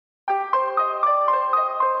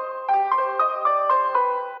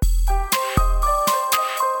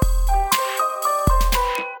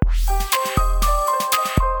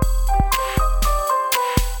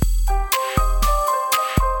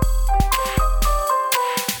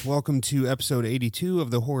Welcome to episode 82 of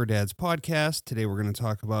the Horror Dads podcast. Today we're going to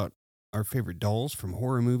talk about our favorite dolls from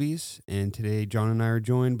horror movies. And today John and I are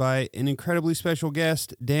joined by an incredibly special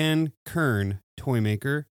guest, Dan Kern, toy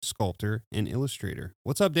maker, sculptor, and illustrator.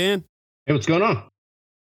 What's up, Dan? Hey, what's going on?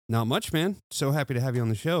 Not much, man. So happy to have you on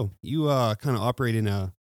the show. You kind of operate in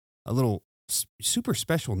a little super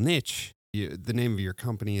special niche. The name of your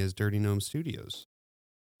company is Dirty Gnome Studios.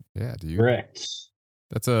 Yeah, dude. Correct.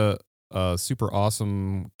 That's a super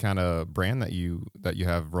awesome kind of brand that you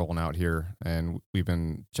have rolling out here, and we've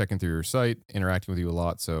been checking through your site, interacting with you a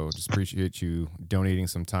lot. So just appreciate you donating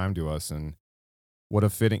some time to us. And what a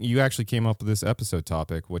fitting! You actually came up with this episode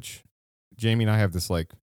topic, which Jamie and I have this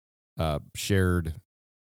like shared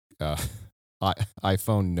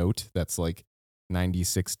iPhone note that's like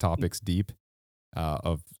 96 topics deep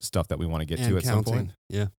of stuff that we want to get to at some point.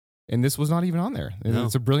 Yeah. And this was not even on there. No.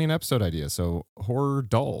 It's a brilliant episode idea. So horror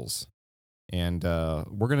dolls. And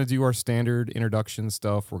we're going to do our standard introduction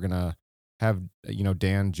stuff. We're going to have,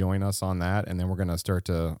 Dan join us on that. And then we're going to start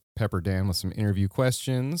to pepper Dan with some interview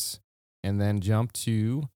questions. And then jump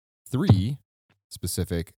to 3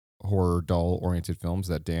 specific horror doll-oriented films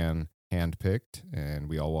that Dan handpicked and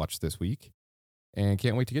we all watched this week. And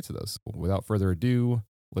can't wait to get to those. Without further ado,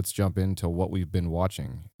 let's jump into what we've been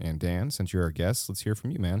watching. And Dan, since you're our guest, let's hear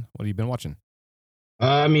from you, man. What have you been watching?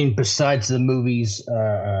 Besides the movies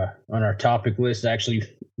on our topic list, I actually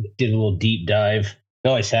did a little deep dive. It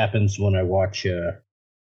always happens when I watch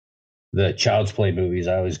the Child's Play movies.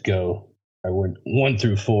 I went 1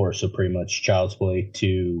 through 4, so pretty much Child's Play,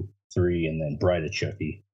 2, 3, and then Bride of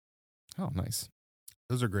Chucky. Oh, nice.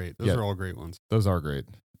 Those are great. Those are all great ones. Those are great.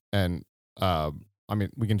 And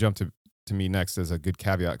we can jump to me next as a good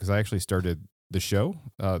caveat, because I actually started the show,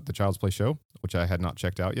 the Child's Play show, which I had not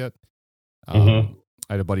checked out yet.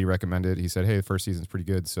 I had a buddy recommend it. He said, hey, the first season's pretty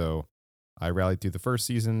good. So I rallied through the first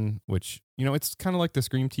season, which, it's kind of like the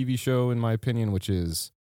Scream TV show, in my opinion, which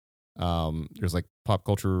is there's like pop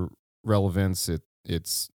culture relevance.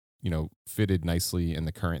 It's fitted nicely in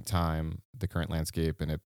the current time, the current landscape,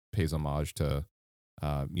 and it pays homage to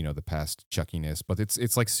the past Chuckiness. But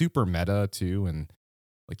it's like super meta too, and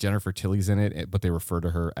like Jennifer Tilly's in it, but they refer to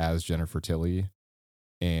her as Jennifer Tilly,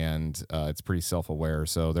 and it's pretty self-aware.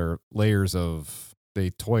 So there are layers of, they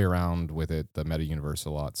toy around with it, the meta universe, a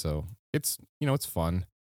lot. So it's it's fun.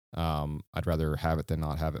 I'd rather have it than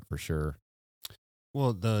not have it, for sure.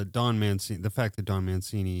 Well, the fact that Don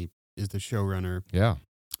Mancini is the showrunner, yeah,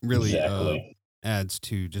 really Exactly. adds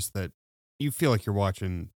to just that you feel like you're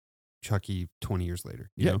watching Chucky 20 years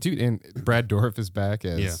later. You Yeah, know? dude, and Brad Dourif is back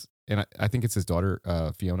as, Yeah. and I think it's his daughter,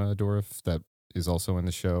 Fiona Dourif, that is also in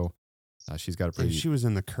the show. She's got a pretty, She was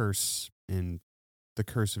in The Curse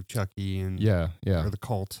of Chucky and yeah, or The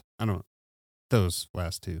Cult. I don't know. Those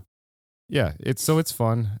last 2. yeah. It's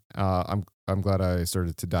fun. I'm glad I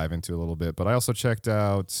started to dive into a little bit, but I also checked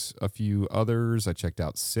out a few others. I checked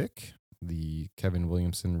out Sick, the Kevin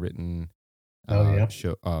Williamson written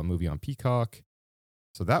show, movie on Peacock.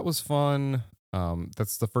 So that was fun.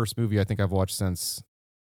 That's the first movie I think I've watched since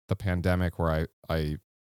the pandemic where I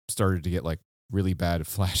started to get like really bad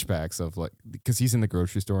flashbacks of like, because he's in the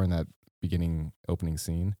grocery store in that beginning opening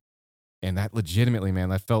scene. And that legitimately, man,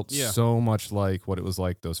 that felt so much like what it was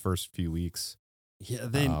like those first few weeks. Yeah,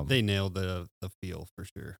 they nailed the feel for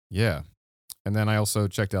sure. Yeah. And then I also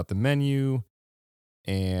checked out The Menu,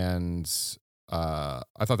 and I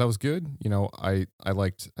thought that was good. I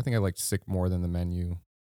think I liked Sick more than The Menu,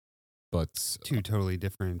 but 2 totally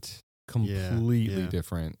different. completely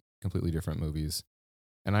different movies.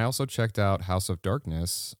 And I also checked out House of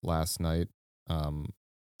Darkness last night.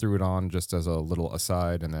 Threw it on just as a little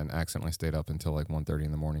aside, and then accidentally stayed up until like 1:30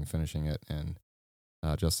 in the morning finishing it. And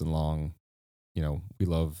Justin Long, we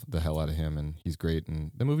love the hell out of him, and he's great.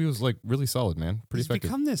 And the movie was like really solid, man. Pretty He's effective.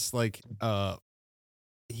 become this like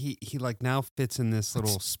he like now fits in this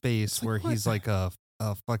little space like, where what? he's like a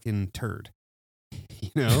fucking turd.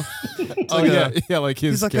 Oh like yeah, like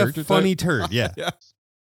his he's like a character funny type. turd. Yeah. Yeah.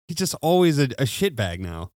 He's just always a shitbag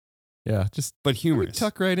now, Yeah, just but humorous.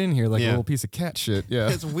 tuck right in here like a Yeah. little piece of cat shit. Yeah.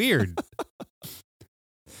 It's weird.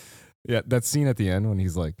 Yeah, that scene at the end when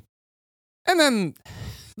he's like, and then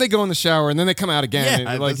they go in the shower and then they come out again.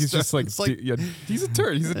 Yeah, and like that's he's just like, it's like- yeah, he's a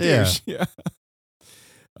turd. He's a Yeah. douche. Yeah.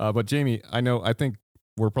 But Jamie, I think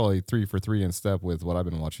we're probably 3 for 3 in step with what I've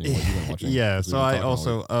been watching. What you've been watching. Yeah. 'cause we've So been I talking all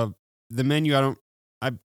also The Menu.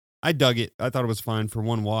 I dug it. I thought it was fine for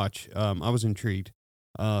one watch. I was intrigued.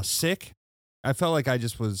 Sick. I felt like I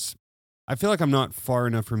feel like I'm not far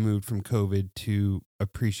enough removed from COVID to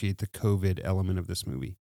appreciate the COVID element of this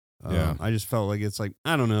movie. Yeah. I just felt like it's like,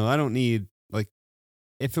 I don't know. I don't need, like,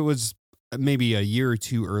 if it was maybe a year or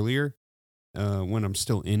two earlier, when I'm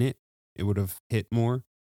still in it, it would have hit more.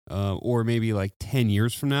 Or maybe like 10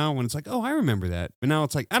 years from now when it's like, oh, I remember that. But now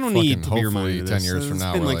it's like, I don't need to be reminded of this. 10 years from now,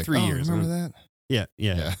 it's been we're like 3 years. Remember that?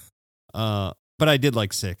 Yeah. But I did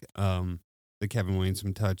like Sick. The Kevin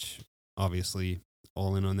Williamson touch, obviously,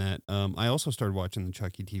 all in on that. I also started watching the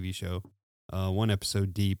Chucky TV show, 1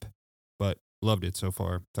 episode deep, but loved it so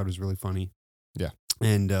far. Thought it was really funny. Yeah.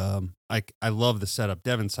 And I love the setup.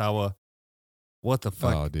 Devin Sawa, what the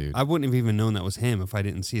fuck? Oh, dude. I wouldn't have even known that was him if I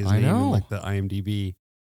didn't see his name in like the IMDb.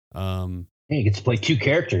 He gets to play 2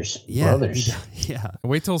 characters, brothers. Yeah.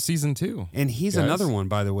 Wait till season 2. And he's guys. another one,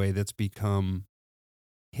 by the way, that's become,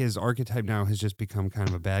 his archetype now has just become kind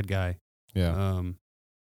of a bad guy. Yeah.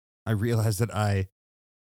 I realized that I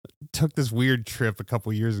took this weird trip a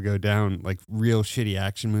couple years ago down like real shitty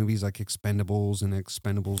action movies like Expendables and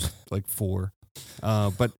Expendables like 4.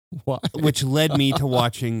 But Why? which led me to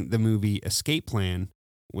watching the movie Escape Plan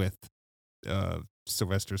with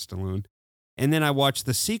Sylvester Stallone. And then I watched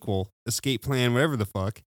the sequel, Escape Plan, whatever the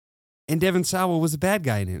fuck. And Devin Sawa was a bad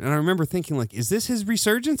guy in it. And I remember thinking, like, is this his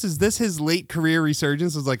resurgence? Is this his late career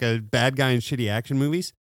resurgence as like a bad guy in shitty action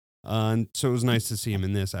movies? And so it was nice to see him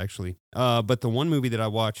in this, actually. But the one movie that I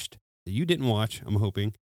watched that you didn't watch, I'm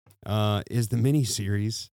hoping, is the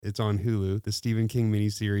miniseries. It's on Hulu, the Stephen King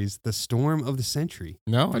miniseries, The Storm of the Century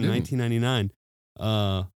No, I from didn't. 1999.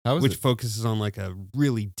 How is Which it? focuses on like a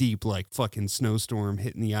really deep, like fucking snowstorm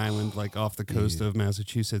hitting the island, like off the coast of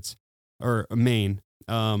Massachusetts or Maine.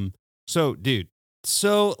 So dude,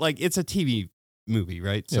 so like it's a TV movie,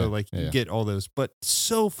 right? So Yeah, like you yeah. get all those, but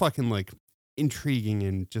so fucking like intriguing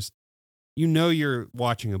and just, you know, you're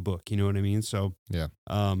watching a book, you know what I mean? So, Yeah.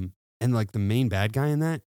 and like the main bad guy in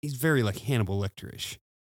that, he's very like Hannibal Lecter-ish.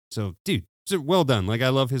 So dude, so well done. Like I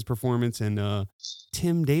love his performance. And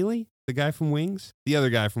Tim Daly, the guy from Wings, the other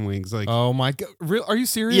guy from Wings, like Oh my god! Real? Are you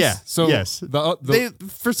serious? Yeah, So yes. the they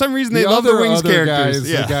for some reason they love the Wings other characters. guy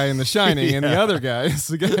is Yeah, the guy in The Shining, and the Yeah. other guy is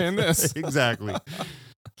the guy in this. exactly.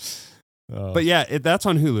 Oh, But yeah, that's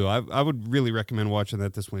on Hulu. I would really recommend watching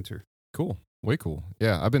that this winter. cool, way cool.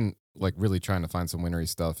 Yeah, I've been like really trying to find some wintry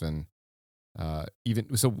stuff, and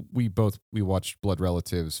even so, we watched Blood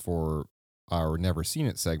Relatives for our Never Seen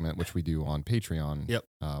It segment, which we do on Patreon. Yep.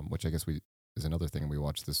 Which I guess is another thing we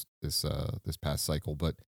watched this past cycle.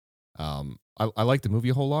 But I like the movie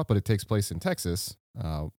a whole lot, but it takes place in Texas,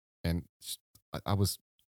 and I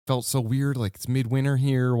felt so weird, like it's midwinter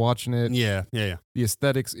here watching it. Yeah. The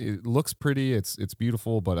aesthetics, it looks pretty, it's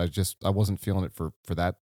beautiful, but I wasn't feeling it for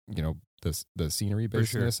that, you know, the scenery For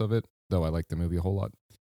sure. basedness of it, though I like the movie a whole lot.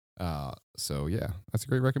 So yeah, that's a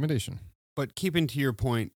great recommendation. But keeping to your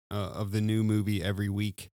point of the new movie every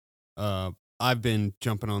week, I've been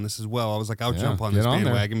jumping on this as well. I was like, I'll Yeah, jump on get this on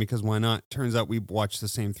there. bandwagon because why not? Turns out we watched the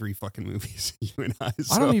same 3 fucking movies, you and I.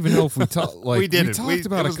 I don't even know if we talked like We didn't. talked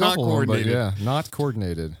about it a was not couple of them, but coordinated. yeah, not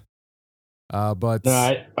coordinated. But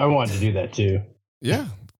No, I wanted to do that too. yeah,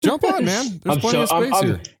 jump on, man. There's plenty of space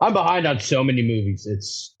here. I'm behind on so many movies.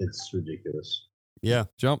 It's ridiculous. Yeah.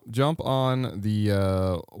 Jump on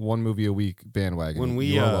the one movie a week bandwagon. When we,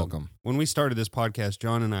 you are welcome. When we started this podcast,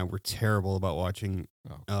 John and I were terrible about watching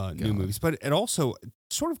Oh, new God. movies, but it also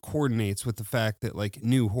sort of coordinates with the fact that like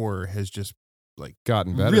new horror has just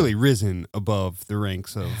Gotten better. really risen above the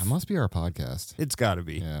ranks of. Yeah, it must be our podcast. It's got to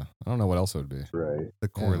be Yeah, I don't know what else it would be. Right. the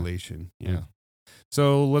correlation. Yeah.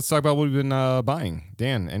 So let's talk about what we've been buying.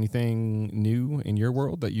 Dan, anything new in your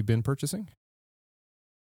world that you've been purchasing?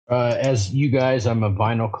 As you guys, I'm a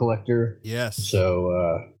vinyl collector. Yes.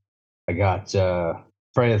 So I got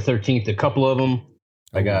Friday the 13th, a couple of them.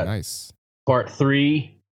 I got nice. part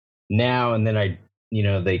 3 now, and then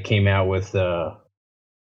they came out with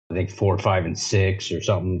I think 4, 5, and 6 or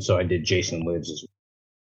something. So I did Jason Lives as well.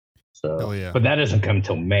 So, Hell yeah. but that doesn't come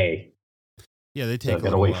till May. Yeah, they So take I a gotta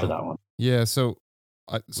little wait while. for that one. Yeah, so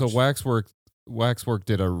Which- Waxwork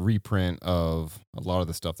did a reprint of a lot of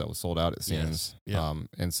the stuff that was sold out, it seems. Yes, yeah.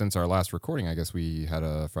 And since our last recording, I guess we had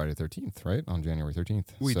a Friday 13th, right? On January 13th.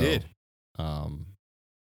 We did. So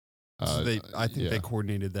I think they yeah.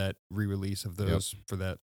 coordinated that re-release of those for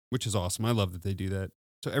that, which is awesome. I love that they do that.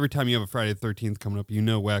 So every time you have a Friday the 13th coming up, you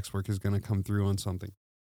know Waxwork is going to come through on something.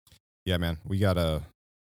 Yeah, man. We got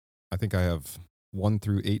I think I have 1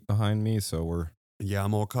 through 8 behind me, so we're Yeah,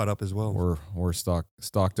 I'm all caught up as well. we're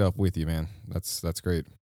stocked up with you, man. That's great.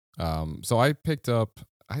 So I picked up.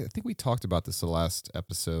 I think we talked about this the last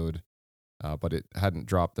episode, but it hadn't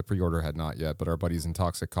dropped. The pre-order had not yet. But our buddies in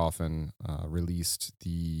Toxic Coffin released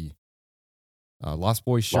the Lost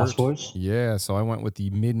Boys shirt. Lost Boys? Yeah. So I went with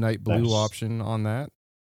the midnight blue Nice. option on that.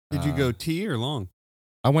 Did you go T or long?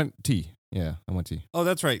 I went T. Yeah, I went tea. Oh,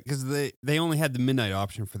 that's right, because they only had the midnight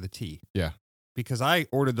option for the tea. Yeah. Because I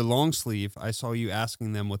ordered the long sleeve, I saw you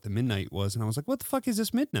asking them what the midnight was, and I was like, "What the fuck is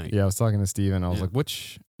this midnight?" Yeah, I was talking to Steven. I was Yeah. like,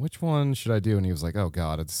 which one should I do? And he was like, oh,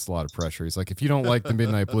 God, it's a lot of pressure. He's like, if you don't like the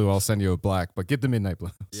midnight blue, I'll send you a black, but get the midnight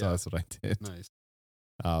blue. So Yeah. that's what I did. Nice.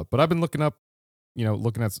 But I've been looking at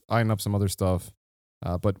eyeing up some other stuff.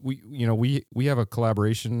 But we have a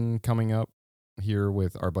collaboration coming up here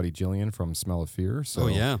with our buddy Jillian from Smell of Fear. So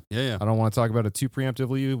yeah. I don't want to talk about it too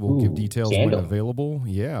preemptively. We'll give details when Candle. available.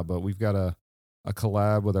 Yeah, but we've got a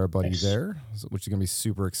collab with our buddy Nice. there, which is going to be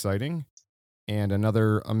super exciting. And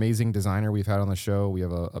another amazing designer we've had on the show. We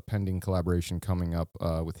have a pending collaboration coming up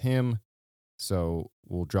with him. So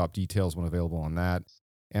we'll drop details when available on that.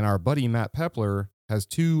 And our buddy Matt Pepler has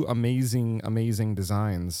 2 amazing, amazing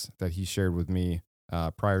designs that he shared with me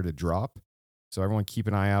prior to drop. So everyone keep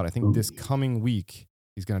an eye out. I think this coming week,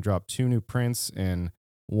 he's going to drop 2 new prints, and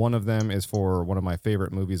one of them is for one of my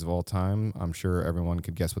favorite movies of all time. I'm sure everyone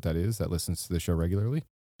could guess what that is that listens to the show regularly.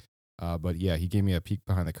 But yeah, he gave me a peek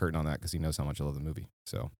behind the curtain on that because he knows how much I love the movie.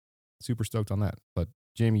 So super stoked on that. But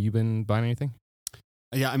Jamie, you been buying anything?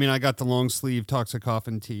 Yeah, I mean, I got the long sleeve Toxic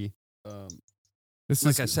Coffin tee.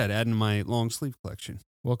 Like I said, adding to my long sleeve collection.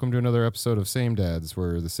 Welcome to another episode of Same Dads,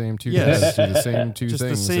 where the same 2 Yes. dads do the same 2 Just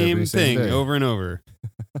things the same every thing day. over and over.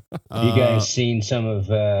 You guys seen some of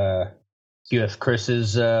QF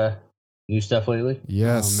Chris's new stuff lately?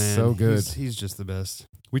 Yes, oh, man. so good. He's just the best.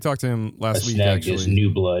 We talked to him I last week, snagged his actually.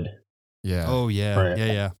 New Blood. Yeah. Oh, yeah.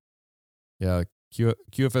 Right. Yeah.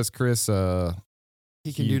 QFS Chris,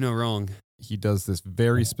 He can do no wrong. he does this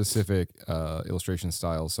very specific illustration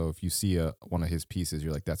style. So if you see one of his pieces,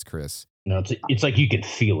 you're like, that's Chris. No, it's like you can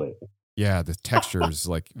feel it. Yeah, the texture is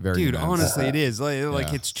like very Dude, immense. honestly, it is. Like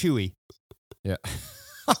Yeah. it's chewy. Yeah.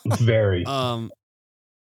 Very.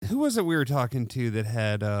 Who was it we were talking to that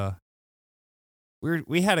had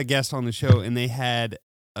we had a guest on the show and they had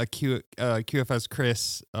a QFS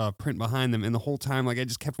Chris print behind them, and the whole time like I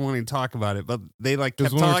just kept wanting to talk about it, but they like It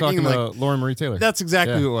was kept when we were talking talking like to Lauren Marie Taylor. that's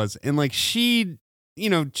exactly Yeah. who it was. And like she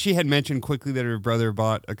had mentioned quickly that her brother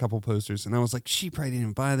bought a couple posters, and I was like, she probably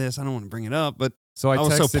didn't buy this. I don't want to bring it up, but So I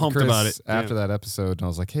was texted so pumped Chris about it. after that episode, and I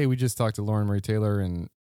was like, "Hey, we just talked to Lauren Marie Taylor, and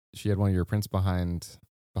she had one of your prints behind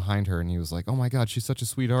her." And he was like, "Oh my God, she's such a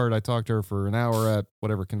sweetheart. I talked to her for an hour at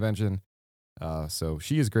whatever convention." So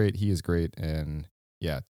she is great. He is great, and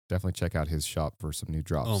yeah, definitely check out his shop for some new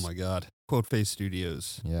drops. oh my god, Quote Face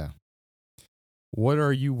Studios. Yeah. What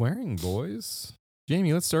are you wearing, boys?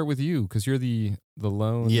 Jamie, let's start with you because you're the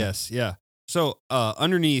lone. Yes, yeah. So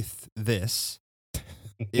underneath this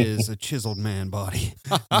is a chiseled man body.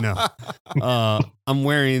 No. I'm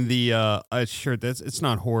wearing the shirt it's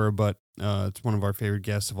not horror, but it's one of our favorite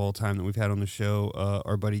guests of all time that we've had on the show.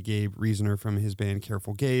 Our buddy Gabe Reasoner from his band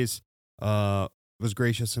Careful Gaze was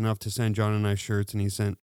gracious enough to send John and I shirts, and he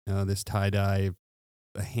sent this tie-dye,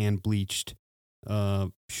 a hand-bleached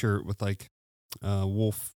shirt with like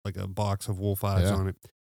wolf, like a box of wolf eyes Yeah. on it.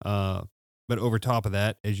 But over top of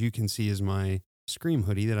that, as you can see, is my Scream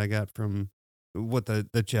hoodie that I got from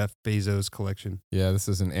the Jeff Bezos collection. Yeah, this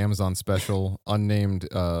is an Amazon special, unnamed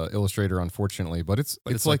illustrator, unfortunately, but it's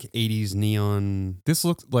Like 80s neon. this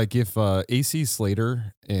looked like if AC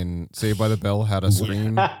Slater in Saved by the Bell had a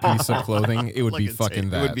Scream piece of clothing, it would Like be a fucking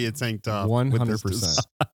tank- that. It would be a tank top. with this 100%.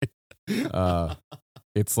 design.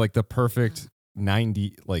 It's like the perfect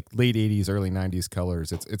 90, like late 80s, early 90s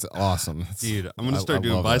colors. It's awesome. Dude, I'm gonna I start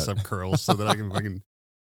doing love that. bicep curls so that I can fucking.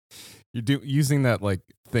 You're using that like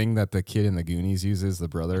thing that the kid in the Goonies uses, the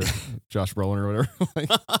brother, Josh Brolin or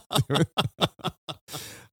whatever.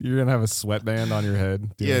 You're gonna have a sweatband on your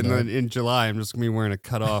head. doing Yeah, and that. then in July, I'm just gonna be wearing a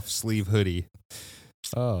cut off sleeve hoodie.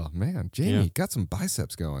 Oh man, Jamie Yeah. got some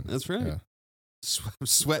biceps going. That's right. Yeah. I'm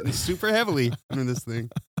sweating super heavily under this thing.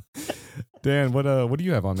 Dan, what do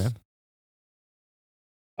you have on, man?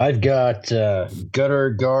 I've got Gutter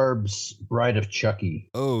Garb's Bride of Chucky.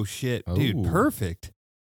 Oh shit, dude, Oh. perfect.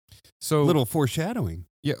 So Little foreshadowing.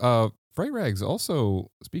 yeah, Fright Rags also,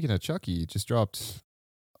 speaking of Chucky, just dropped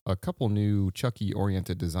a couple new Chucky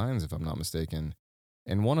oriented designs, if I'm not mistaken.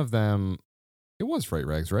 And one of them, it was Fright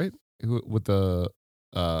Rags, right? With the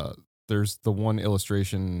there's the one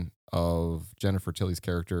illustration of Jennifer Tilly's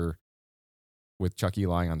character with Chucky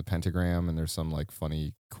lying on the pentagram, and there's some like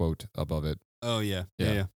funny quote above it. Oh yeah,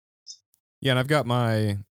 Yeah. yeah. Yeah,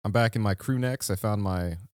 and I'm back in my crew necks. I found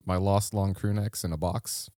my lost long crew necks in a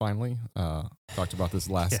box finally. Talked about this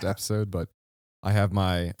last Yeah. episode, but I have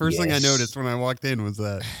my First thing I Yes. noticed when I walked in was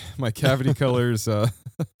that. my cavity colors. I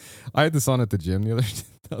had this on at the gym the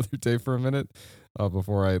other day for a minute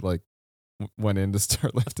before I like went in to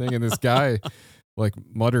start lifting, and this guy like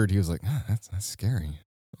muttered. He was like, that's scary.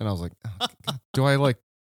 And I was like, oh, God, do I like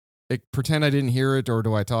pretend I didn't hear it, or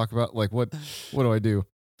do I talk about like what do I do?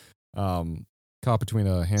 Caught between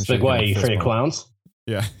a handshake. It's like, why, are you afraid of clowns?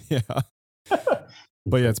 Yeah.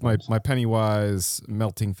 But yeah, it's my Pennywise,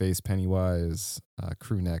 melting face Pennywise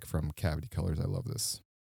crew neck from Cavity Colors. I love this.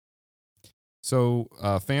 So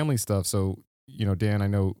family stuff. So, Dan, I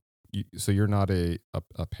know, so you're not a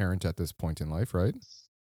parent at this point in life, right?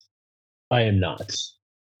 I am not.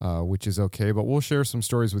 Which is okay, but we'll share some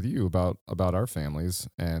stories with you about our families,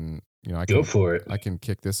 and Go for it. I can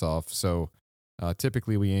kick this off. So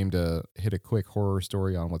typically we aim to hit a quick horror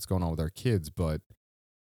story on what's going on with our kids, but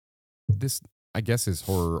this, I guess, is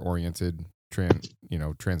horror oriented,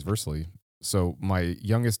 transversely. So my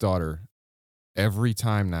youngest daughter, every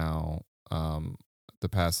time now, the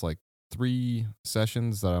past like 3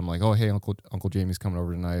 sessions that I'm like, oh hey, Uncle Jamie's coming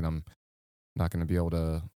over tonight. I'm not going to be able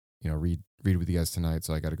to read with you guys tonight,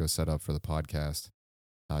 so I got to go set up for the podcast.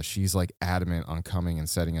 She's like adamant on coming and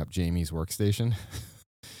setting up Jamie's workstation.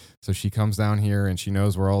 So she comes down here and she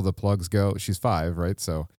knows where all the plugs go. She's 5, right?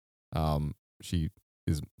 So she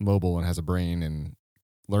is mobile and has a brain and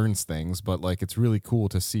learns things, but like it's really cool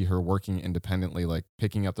to see her working independently, like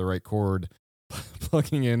picking up the right cord,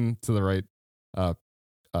 plugging into the right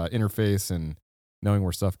interface, and knowing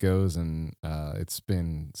where stuff goes, and it's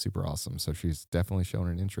been super awesome. So she's definitely shown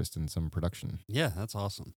an interest in some production. Yeah, that's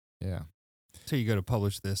awesome. Yeah. So you go to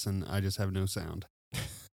publish this, and I just have no sound.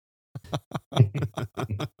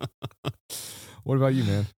 What about you,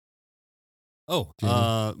 man? Oh,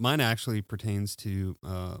 mine actually pertains to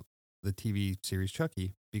the TV series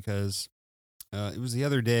Chucky, because it was the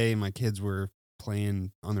other day my kids were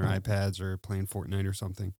playing on their iPads or playing Fortnite or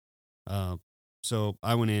something. So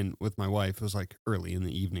I went in with my wife. It was like early in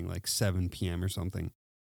the evening, like 7 p.m. or something.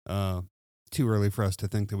 Too early for us to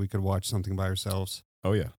think that we could watch something by ourselves.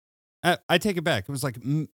 Oh, yeah. I take it back. It was like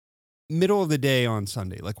middle of the day on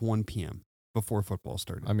Sunday, like 1 p.m. before football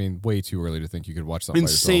started. I mean, way too early to think you could watch something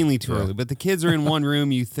Insanely too yeah. early. But the kids are in one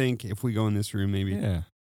room. You think if we go in this room, maybe. Yeah.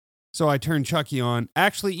 So I turned Chucky on.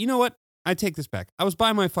 Actually, you know what? I take this back. I was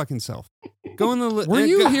by my fucking self. Go in the. Were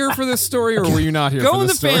you here for this story, or were you not here? Go for in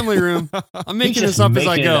this the story? family room. I'm making this up as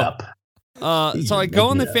I go. So I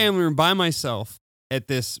go in the up. family room by myself at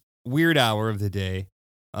this weird hour of the day.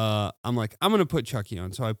 I'm like, I'm gonna put Chucky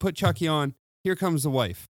on. So I put Chucky on. Here comes the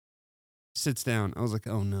wife. Sits down. I was like,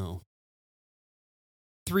 oh no.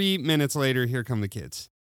 3 minutes later, here come the kids.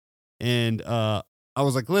 And I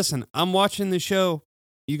was like, listen, I'm watching the show.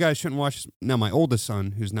 You guys shouldn't watch this. Now, my oldest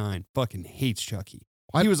son, who's 9, fucking hates Chucky.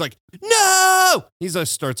 He was like, no! He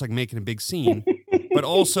just starts like making a big scene, but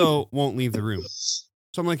also won't leave the room.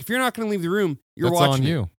 So I'm like, if you're not going to leave the room, you're That's watching on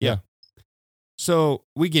you. Yeah. So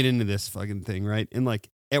we get into this fucking thing, right? And like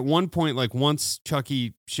at one point, like once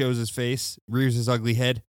Chucky shows his face, rears his ugly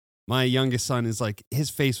head, my youngest son is like, his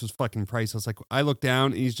face was fucking priceless. Like I look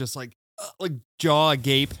down and he's just like jaw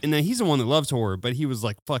agape. And then he's the one that loves horror, but he was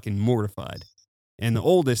like fucking mortified. And the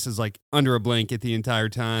oldest is like under a blanket the entire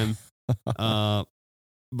time.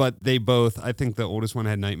 But they both, I think the oldest one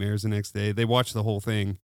had nightmares the next day. They watched the whole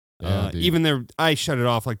thing. Yeah, Even I shut it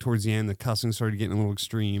off like towards the end. The cussing started getting a little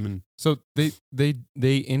extreme. And so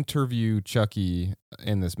they interview Chucky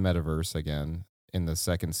in this metaverse again in the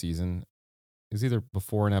second season. It's either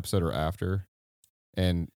before an episode or after.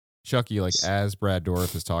 And Chucky, like as Brad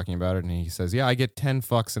Dourif is talking about it, and he says, yeah, I get 10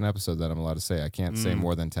 fucks an episode that I'm allowed to say. I can't say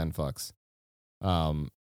more than 10 fucks.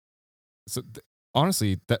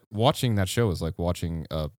 Honestly, that watching that show is like watching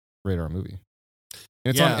a radar movie.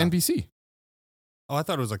 And it's on NBC. Oh, I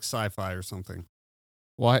thought it was like sci-fi or something.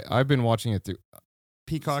 Well, I've been watching it through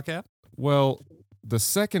Peacock app? Well, the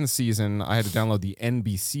second season, I had to download the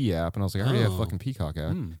NBC app, and I was like, I already have fucking Peacock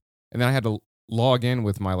app. And then I had to log in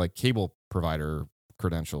with my like cable provider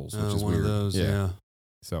credentials, which is one weird. Of those, yeah.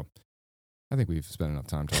 So I think we've spent enough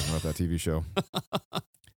time talking about that TV show.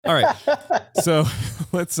 All right. So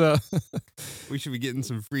let's we should be getting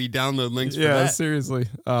some free download links for yeah, that. Seriously.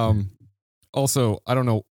 Also, I don't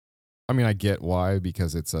know. I mean, I get why,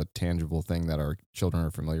 because it's a tangible thing that our children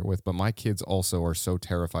are familiar with, but my kids also are so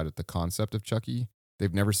terrified at the concept of Chucky.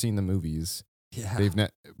 They've never seen the movies. Yeah.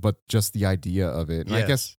 But just the idea of it. And I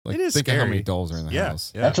guess like it is think scary. of how many dolls are in the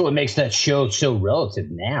house. Yeah. That's what makes that show so relative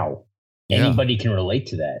now. Anybody can relate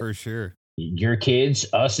to that. For sure. Your kids,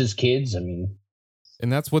 us as kids, I mean.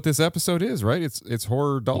 And that's what this episode is, right? It's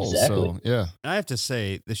horror dolls. Exactly. So yeah. I have to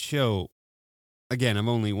say, the show, again, I'm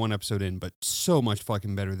only 1 episode in, but so much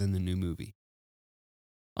fucking better than the new movie.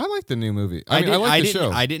 I like the new movie. I like the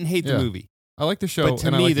show. I didn't hate the movie. I like the show. But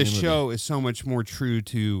to me, the show is so much more true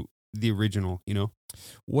to the original, you know?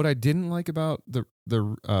 What I didn't like about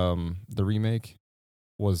the remake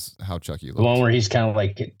was how Chucky looked. The one where he's kind of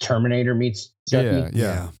like Terminator meets Chucky.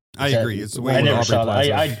 Yeah. I agree. It's the way I never Aubrey saw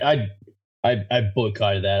that. Plaza. I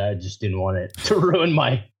boycotted that. I just didn't want it to ruin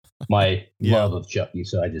my love of Chucky,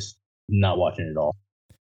 so I just not watching it at all.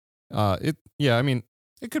 I mean,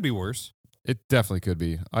 it could be worse. it definitely could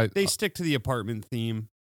be. They stick to the apartment theme.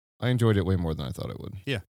 I enjoyed it way more than I thought I would.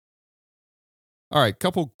 Yeah. All right,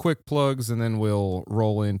 couple quick plugs, and then we'll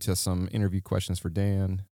roll into some interview questions for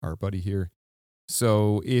Dan, our buddy here.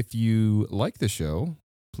 So if you like the show,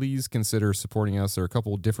 please consider supporting us. There are a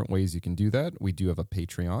couple of different ways you can do that. We do have a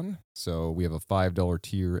Patreon. So we have a $5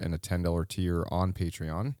 tier and a $10 tier on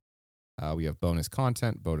Patreon. We have bonus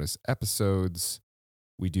content, bonus episodes.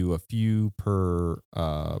 We do a few per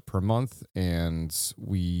month, and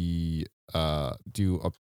we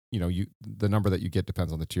do the number that you get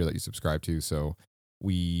depends on the tier that you subscribe to. So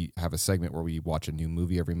we have a segment where we watch a new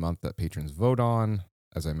movie every month that patrons vote on.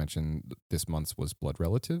 As I mentioned, this month's was Blood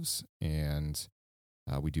Relatives, and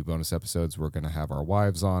we do bonus episodes. We're going to have our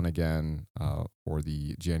wives on again for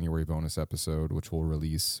the January bonus episode, which we'll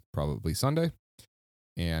release probably Sunday.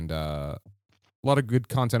 And a lot of good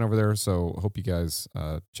content over there, so hope you guys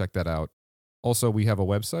check that out. Also, we have a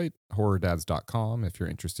website, horrordads.com, if you're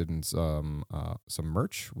interested in some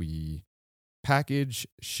merch. We package,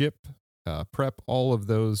 ship, prep all of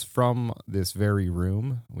those from this very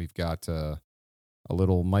room. We've got a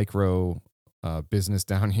little micro business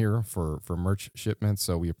down here for merch shipments,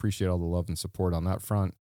 so we appreciate all the love and support on that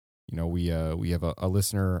front. You know, we have a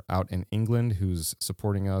listener out in England who's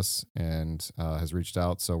supporting us and has reached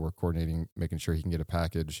out, so we're coordinating, making sure he can get a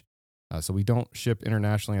package. So we don't ship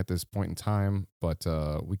internationally at this point in time, but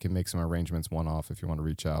we can make some arrangements one-off if you want to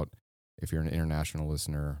reach out. If you're an international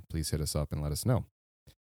listener, please hit us up and let us know.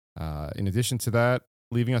 In addition to that,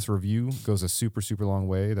 leaving us a review goes a super, super long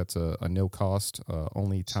way. That's a no-cost,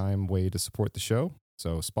 only time way to support the show.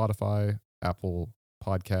 So Spotify, Apple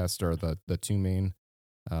Podcast are the two main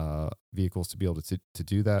vehicles to be able to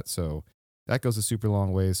do that. So that goes a super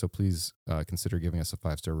long way. So please consider giving us a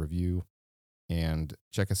 5-star review. And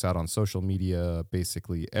check us out on social media,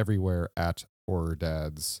 basically everywhere at Horror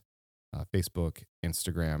Dads. Facebook,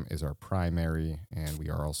 Instagram is our primary, and we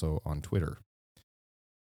are also on Twitter.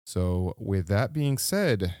 So with that being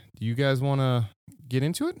said, do you guys want to get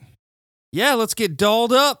into it? Yeah, let's get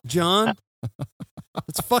dolled up, John.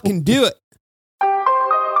 Let's fucking do it.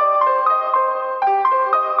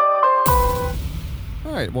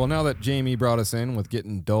 All right, well, now that Jamie brought us in with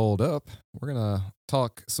getting dolled up, we're going to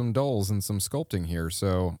talk some dolls and some sculpting here.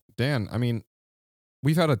 So, Dan, I mean,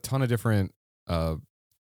 we've had a ton of different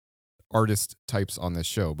artist types on this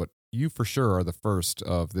show, but you for sure are the first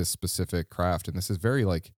of this specific craft, and this is very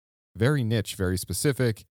niche, very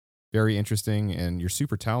specific, very interesting, and you're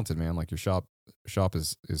super talented, man. Like your shop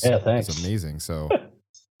is amazing. So,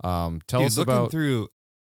 tell us about through.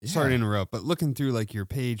 Sorry to interrupt, but looking through like your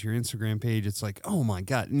page, your Instagram page, it's like, oh my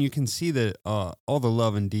God. And you can see the all the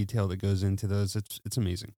love and detail that goes into those. It's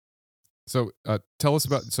amazing. So tell us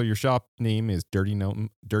about, so your shop name is Dirty Gnome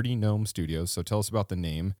Studios. So tell us about the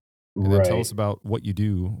name, and then tell us about what you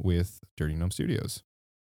do with Dirty Gnome Studios.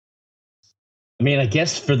 I mean, I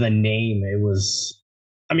guess for the name, it was,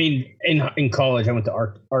 I mean, in college, I went to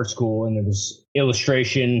art school, and it was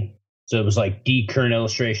illustration. So it was like D. Kern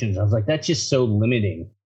Illustrations. I was like, that's just so limiting.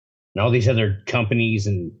 And all these other companies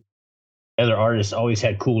and other artists always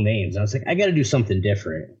had cool names. I was like, I got to do something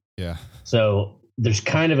different. Yeah. So there's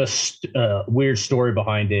kind of a weird story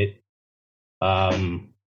behind it. I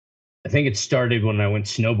think it started when I went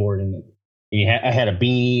snowboarding. I had a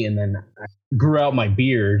beanie, and then I grew out my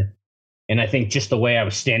beard. And I think just the way I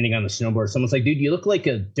was standing on the snowboard, someone's like, dude, you look like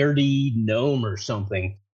a dirty gnome or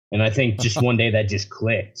something. And I think just one day that just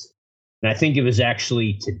clicked. And I think it was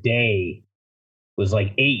actually today, was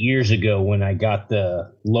like 8 years ago when I got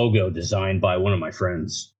the logo designed by one of my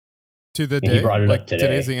friends. To the And day? he brought it Like up today.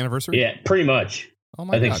 today's the anniversary? Yeah, pretty much. Oh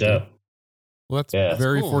my God. I think so. Dude. Well, that's Yeah.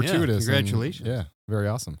 very That's cool. Yeah, fortuitous. congratulations. Yeah, very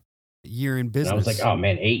awesome. Year in business. And I was like, oh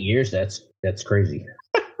man, 8 years? That's crazy.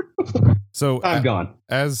 So I'm gone.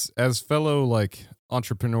 As fellow like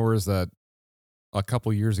entrepreneurs that a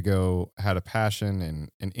couple years ago had a passion and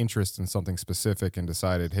an interest in something specific and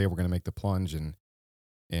decided, hey, we're going to make the plunge and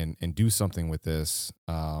do something with this.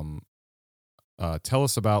 Tell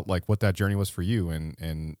us about like what that journey was for you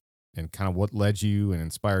and kind of what led you and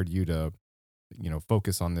inspired you to,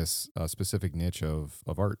 focus on this specific niche of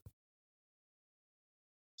art.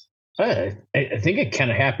 I think it kind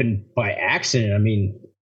of happened by accident. I mean,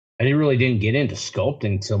 I didn't get into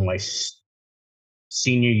sculpting until my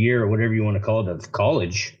senior year or whatever you want to call it of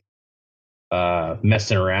college.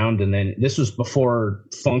 messing around. And then this was before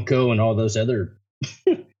Funko and all those other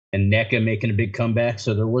and NECA making a big comeback.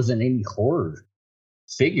 So there wasn't any horror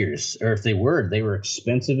figures, or if they were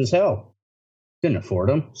expensive as hell. Couldn't afford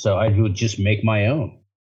them. So I would just make my own.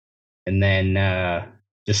 And then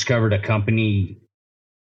discovered a company.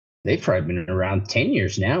 They've probably been around 10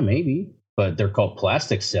 years now, maybe, but they're called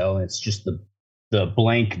Plastic Cell. And it's just the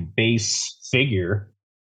blank base figure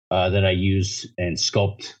that I use and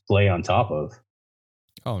sculpt clay on top of.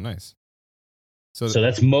 Oh, nice. So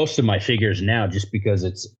that's most of my figures now, just because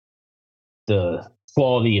it's the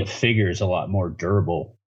quality of figure is a lot more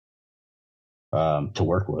durable to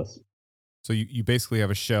work with. So you basically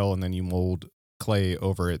have a shell and then you mold clay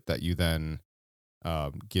over it that you then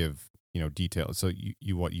give, details. So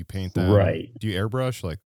you paint them. Right. Do you airbrush?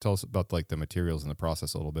 Like, tell us about like the materials and the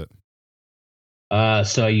process a little bit.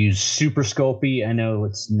 So I use Super Sculpey. I know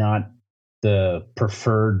it's not the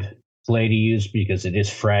preferred clay to use because it is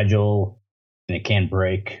fragile and it can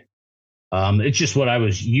break. It's just what I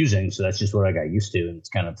was using, so that's just what I got used to, and it's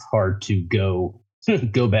kind of hard to go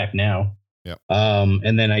back now. Yeah.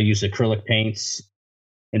 And then I use acrylic paints,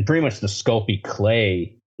 and pretty much the Sculpey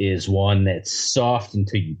clay is one that's soft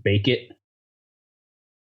until you bake it.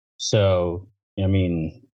 So, I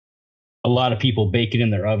mean, a lot of people bake it in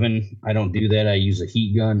their oven. I don't do that. I use a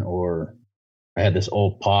heat gun, or I had this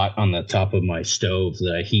old pot on the top of my stove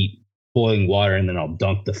that I heat boiling water, and then I'll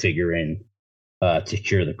dunk the figure in to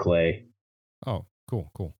cure the clay. Oh,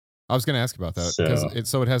 cool. I was going to ask about that because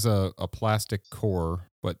it has a plastic core,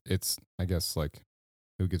 but it's, I guess, like,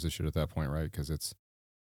 who gives a shit at that point, right? Because it's,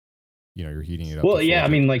 you're heating it up. Well, yeah, I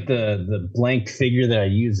mean, like the blank figure that I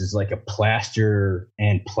use is like a plaster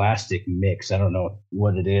and plastic mix. I don't know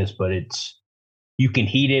what it is, but you can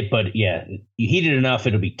heat it, but yeah, you heat it enough,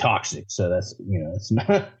 it'll be toxic. So that's, it's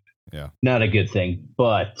not, not a good thing.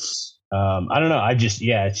 But I don't know.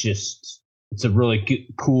 It's a really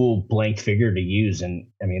cool blank figure to use. And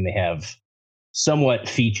I mean, they have somewhat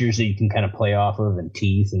features that you can kind of play off of, and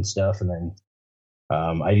teeth and stuff. And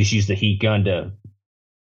then I just use the heat gun to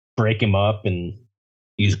break him up and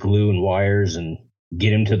use glue and wires and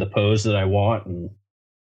get him to the pose that I want, and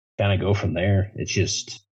kind of go from there.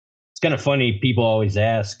 It's kind of funny. People always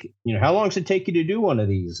ask, how long does it take you to do one of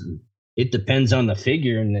these? And it depends on the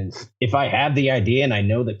figure. And then if I have the idea and I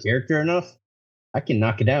know the character enough, I can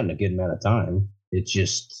knock it out in a good amount of time. It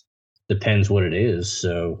just depends what it is.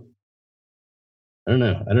 So I don't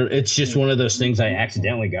know. It's just one of those things I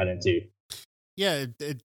accidentally got into. Yeah,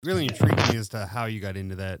 it really intrigued me as to how you got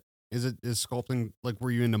into that. Is sculpting, like,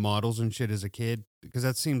 were you into models and shit as a kid? Because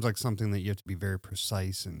that seems like something that you have to be very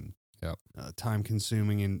precise and time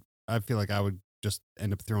consuming. And I feel like I would just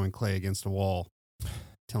end up throwing clay against a wall,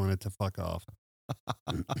 telling it to fuck off.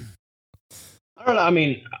 I don't know. I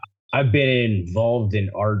mean, I've been involved in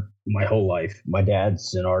art my whole life. My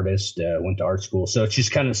dad's an artist, went to art school. So it's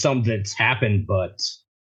just kind of something that's happened. But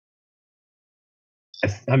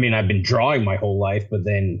I mean, I've been drawing my whole life, but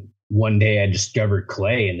then one day I discovered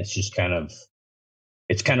clay, and it's kind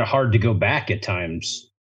of hard to go back at times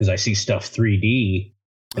because I see stuff 3D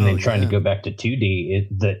and then trying to go back to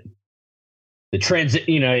 2D. The transit,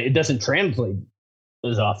 it doesn't translate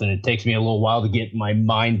as often. It takes me a little while to get my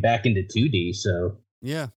mind back into 2D. So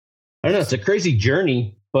yeah, I don't know. It's a crazy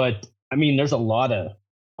journey, but I mean, there's a lot of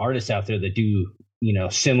artists out there that do,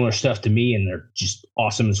 similar stuff to me, and they're just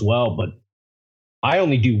awesome as well. But I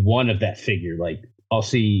only do one of that figure. Like, I'll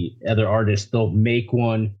see other artists, they'll make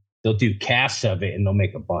one, they'll do casts of it, and they'll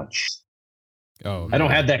make a bunch. Oh, I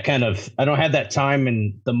don't have that time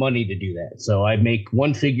and the money to do that. So I make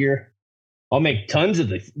one figure. I'll make tons of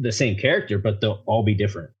the same character, but they'll all be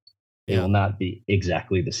different. It will not be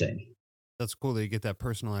exactly the same. That's cool that you get that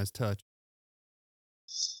personalized touch.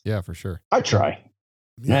 Yeah, for sure. I try.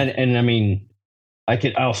 Yeah. And I mean, I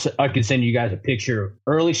could send you guys a picture of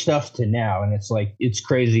early stuff to now, and it's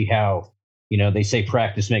crazy how, they say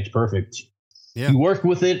practice makes perfect. Yeah. You work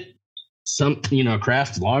with it,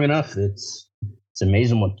 craft long enough, it's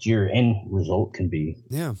amazing what your end result can be.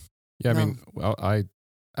 Yeah. Yeah, I mean, I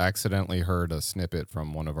accidentally heard a snippet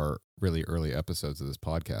from one of our really early episodes of this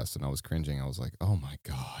podcast, and I was cringing. I was like, oh my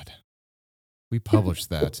God, we published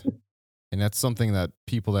that. And that's something that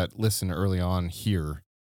people that listen early on hear,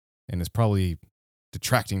 and is probably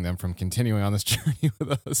detracting them from continuing on this journey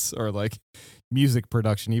with us, or like music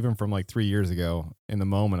production, even from like 3 years ago. In the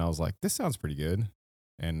moment, I was like, this sounds pretty good.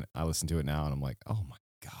 And I listen to it now and I'm like, oh my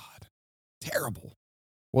God, terrible.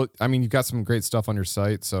 Well, I mean, you've got some great stuff on your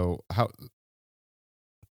site. So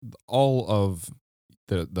all of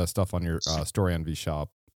the stuff on your Story Envy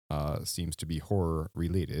shop seems to be horror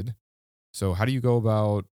related. So how do you go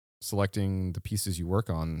about selecting the pieces you work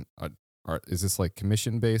on, is this like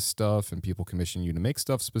commission based stuff and people commission you to make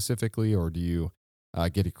stuff specifically, or do you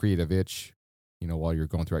get a creative itch, while you're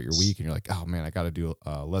going throughout your week and you're like, oh man, I got to do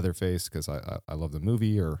Leatherface because I love the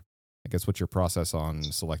movie? Or I guess what's your process on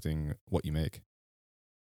selecting what you make?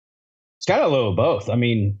 It's kind of a little of both. I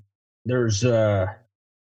mean, there's a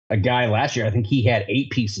guy last year, I think he had 8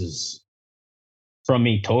 pieces from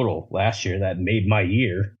me total last year that made my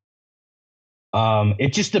year.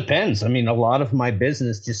 It just depends. I mean, a lot of my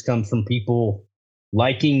business just comes from people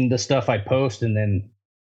liking the stuff I post and then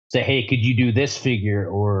say, hey, could you do this figure?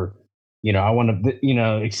 Or, I want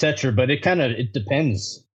to, et cetera. But it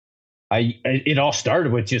depends. It all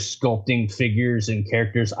started with just sculpting figures and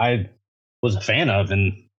characters I was a fan of,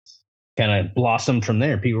 and kind of blossomed from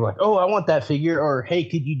there. People were like, oh, I want that figure, or hey,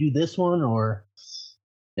 could you do this one, or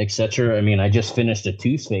etc. I mean, I just finished a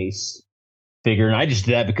Two-Face figure, and I just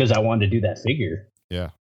did that because I wanted to do that figure. Yeah.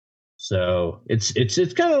 So it's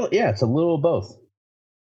kind of, it's a little of both.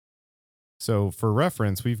 So for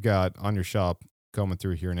reference, we've got on your shop coming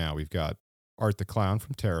through here now. We've got Art the Clown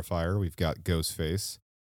from Terrifier. We've got Ghostface,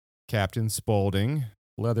 Captain Spaulding,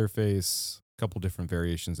 Leatherface, a couple different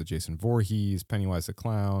variations of Jason Voorhees, Pennywise the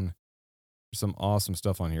Clown. There's some awesome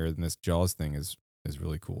stuff on here, and this Jaws thing is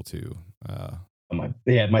really cool too. My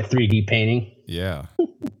 3D painting. Yeah.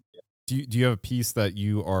 Do you have a piece that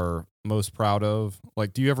you are most proud of?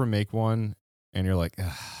 Like, do you ever make one and you're like,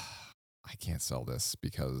 I can't sell this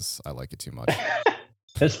because I like it too much?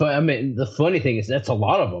 That's funny. I mean, the funny thing is that's a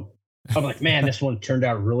lot of them. I'm like, man, this one turned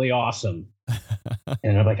out really awesome.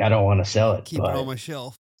 And I'm like, I don't want to sell it. Keep it on my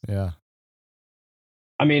shelf. Yeah.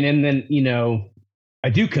 I mean, and then, I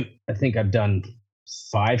think I've done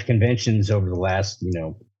 5 conventions over the last,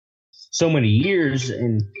 so many years,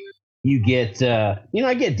 and you get,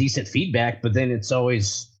 I get decent feedback, but then it's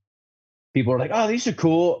always, people are like, oh, these are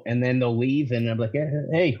cool. And then they'll leave, and I'm like,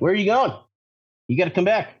 hey, where are you going? You got to come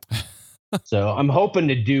back. So I'm hoping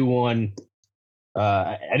to do one.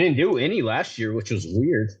 I didn't do any last year, which was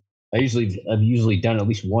weird. I've usually done at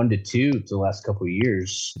least 1 to 2 the last couple of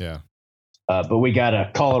years. Yeah. But we got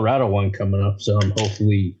a Colorado one coming up, so I'm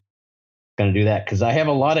hopefully going to do that because I have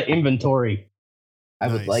a lot of inventory I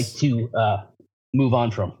would like to move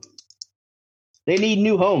on from. They need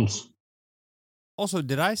new homes. Also,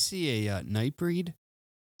 did I see a Nightbreed?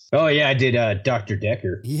 Oh, yeah, I did Dr.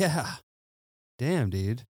 Decker. Yeah. Damn,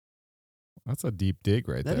 dude. That's a deep dig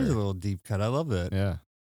right there. That is a little deep cut. I love that. Yeah.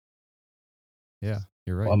 Yeah,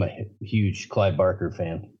 you're right. Well, I'm a huge Clive Barker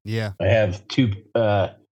fan. Yeah. I have 2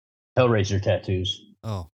 Hellraiser tattoos.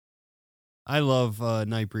 Oh. I love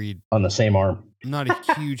Nightbreed. On the same arm. I'm not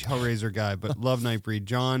a huge Hellraiser guy, but love Nightbreed.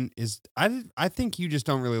 John is. I think you just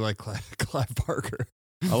don't really like Clive Barker.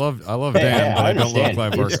 I love Dan, but I don't love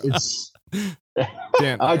Clive Barker.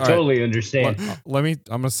 Dan, I totally understand. I'm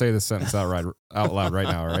going to say this sentence out loud right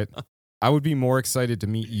now. All right. I would be more excited to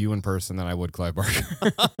meet you in person than I would Clive Barker.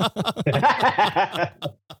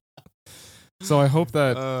 So I hope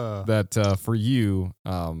that for you,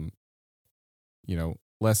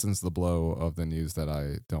 lessens the blow of the news that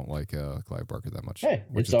I don't like Clive Barker that much. Hey,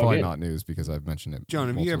 which is probably not news because I've mentioned it. John,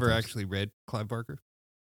 have you ever times. actually read Clive Barker?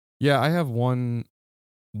 Yeah, I have one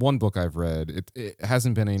book I've read. It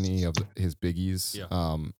hasn't been any of his biggies. Yeah.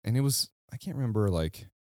 And it was, I can't remember,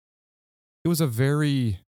 it was a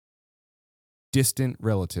very distant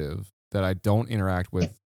relative that I don't interact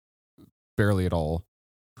with barely at all,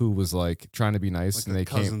 who was trying to be nice, like and they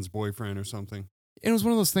cousin's boyfriend or something. And it was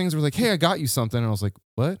one of those things where hey, I got you something, and I was like,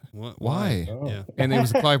 what? Why? Oh. Yeah. And it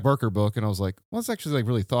was a Clive Barker book, and I was like, well, it's actually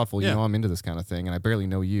really thoughtful. Yeah. I'm into this kind of thing, and I barely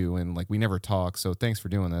know you, and we never talk, so thanks for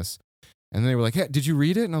doing this. And they were like, hey, did you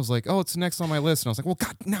read it? And I was like, oh, it's next on my list. And I was like, well,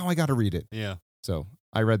 God, now I got to read it. Yeah. So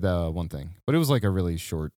I read the one thing, but it was a really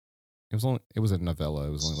short. It was a novella.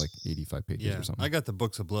 It was only 85 pages or something. I got the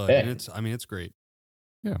Books of Blood, Yeah. and it's great.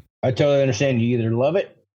 Yeah. I totally understand. You either love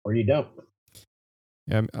it or you don't.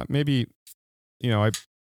 Yeah, maybe,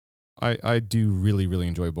 I do really, really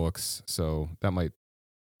enjoy books, so that might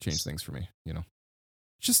change things for me,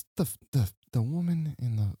 Just the woman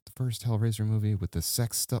in the first Hellraiser movie with the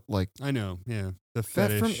sex stuff, I know, yeah. The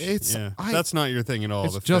fetish. That's not your thing at all.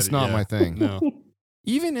 It's just not my thing. No.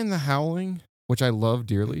 Even in The Howling, which I love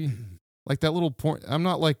dearly, that little porn, I'm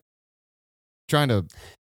not trying to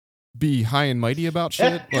be high and mighty about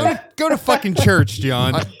shit. Go to fucking church,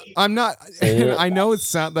 John. I'm not. I know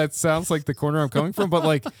that sounds like the corner I'm coming from,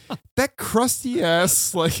 but that crusty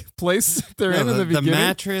ass place they're in the beginning. The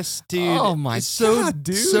mattress, dude. Oh my God,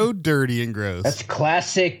 dude! So dirty and gross. That's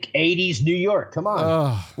classic '80s New York. Come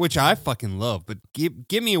on. Which I fucking love, but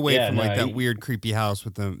get me away from that weird, creepy house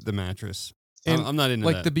with the mattress. And I'm not into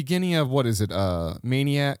like that. the beginning of what is it?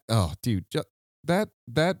 Maniac. Oh, dude, that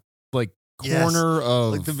like Yes, corner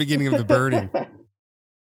of like the beginning of The Burning.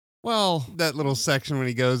 well, That little section when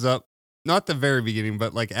he goes up, not the very beginning,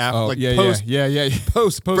 but like after, oh like yeah, post yeah.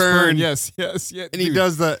 post Post burn. yes, yeah. And he dude.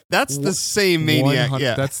 does that's the same Maniac. 100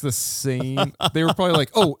 Yeah, That's the same. They were probably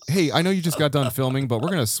like, oh, hey, I know you just got done filming, but we're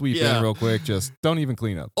going to sweep Yeah. in real quick. Just don't even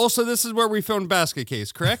clean up. Also, this is where we filmed Basket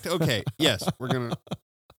Case, correct? Okay. Yes, we're gonna.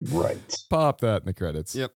 Right. Pop that in the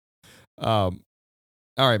credits. Yep. All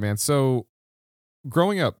right, man. So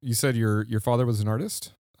growing up, you said your father was an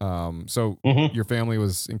artist. So Mhm. your family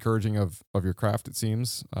was encouraging of your craft, it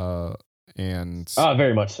seems. And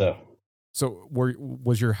Very much so. so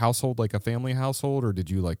was your household like a family household, or did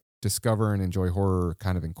you like discover and enjoy horror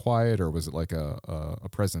kind of in quiet, or was it like a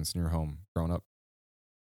presence in your home growing up?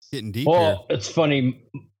 Getting deep here. Well, it's funny.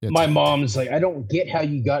 Yeah, My mom's like, I don't get how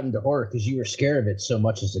you got into horror because you were scared of it so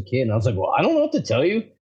much as a kid. And I was like, well, I don't know what to tell you.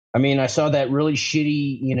 I mean, I saw that really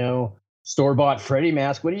shitty, store-bought Freddy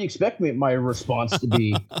mask. What do you expect my response to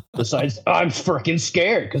be? Besides, I'm freaking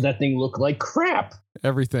scared because that thing looked like crap.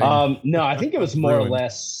 Everything. No, I think it was more or Ruined.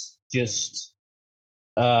 less just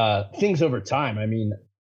things over time. I mean,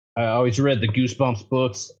 I always read the Goosebumps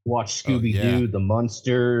books, watched Oh, Scooby-Doo, yeah. The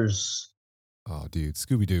Munsters. Oh, dude,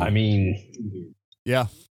 Scooby Doo. I mean, Yeah.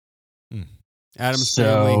 Hmm. Adam's so,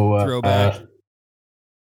 Family throwback.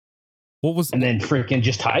 What was? and then freaking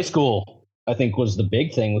just high school, I think was the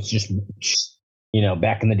big thing. Was just,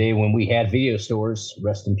 back in the day when we had video stores,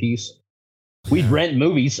 rest in peace. We'd rent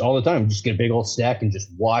movies all the time, just get a big old stack and just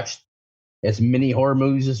watch as many horror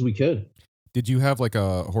movies as we could. Did you have like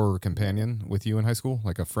a horror companion with you in high school,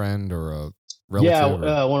 like a friend or a relative?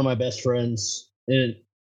 Yeah, one of my best friends. And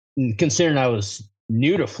considering I was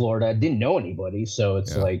new to Florida, I didn't know anybody, so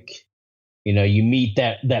it's Yeah. like, you meet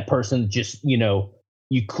that person that just you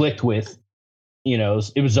clicked with.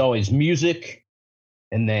 It was always music,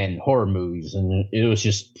 and then horror movies, and it was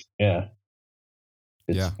just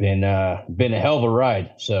It's been a hell of a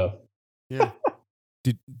ride. So Yeah.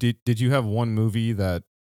 Did you have one movie that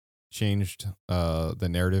changed the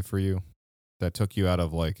narrative for you, that took you out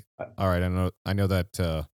of like, all right, I know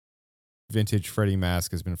that vintage Freddy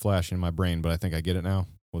mask has been flashing in my brain, but I think I get it now.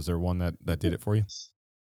 Was there one that did it for you?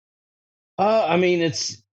 I mean, I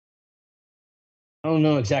don't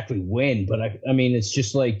know exactly when, but I mean, it's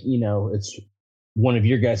just like, it's one of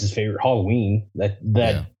your guys' favorite Halloween that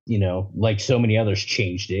like so many others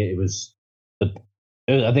changed it. It was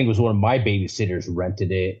I think it was one of my babysitters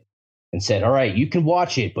rented it and said, all right, you can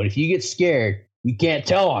watch it, but if you get scared, you can't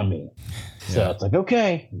tell on me. So it's like,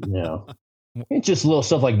 okay, it's just little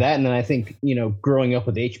stuff like that. And then I think, growing up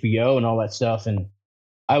with HBO and all that stuff, and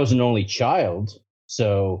I was an only child.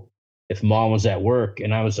 So if mom was at work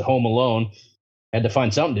and I was home alone, I had to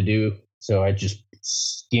find something to do. So I just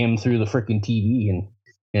skimmed through the freaking TV,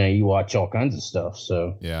 and you watch all kinds of stuff.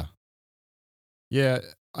 So Yeah.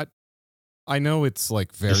 I know it's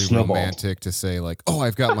like very snowballed. romantic to say like, oh,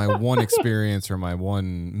 I've got my one experience or my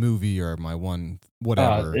one movie or my one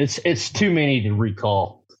whatever. It's too many to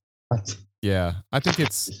recall. Yeah, I think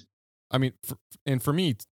it's. I mean, for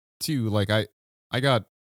me too. Like I got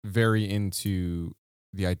very into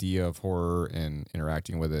the idea of horror and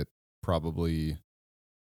interacting with it probably,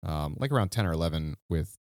 like around 10 or 11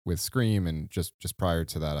 with Scream, and just prior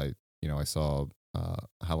to that, I saw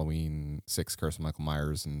Halloween 6, Curse of Michael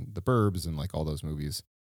Myers, and The Burbs, and like all those movies.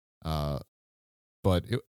 But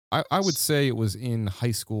I would say it was in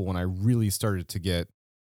high school when I really started to get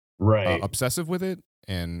Right. obsessive with it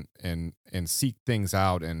and seek things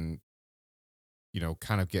out, and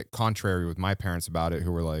kind of get contrary with my parents about it,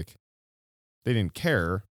 who were like, they didn't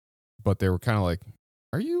care, but they were kind of like,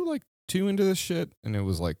 are you like too into this shit? And it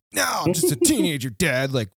was like, no, I'm just a teenager,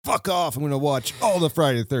 Dad. Like, fuck off. I'm gonna watch all the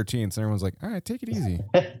Friday the 13th. And everyone's like, all right, take it easy.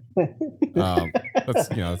 That's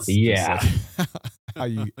it's Yeah. just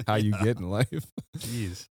like how you get in life.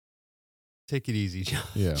 Jeez. Take it easy, John.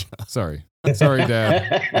 Yeah. Sorry,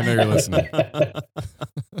 Dad. I know you're listening.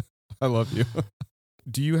 I love you.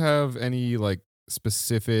 Do you have any like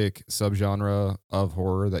specific subgenre of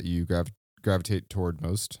horror that you gravitate toward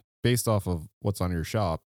most, based off of what's on your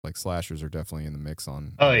shop? Like slashers are definitely in the mix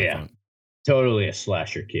on. Oh, on the yeah. front. Totally a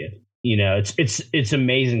slasher kid. It's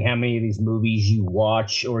amazing how many of these movies you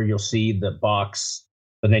watch, or you'll see the box,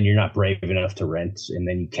 but then you're not brave enough to rent, and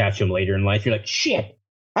then you catch them later in life. You're like, shit,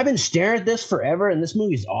 I've been staring at this forever, and this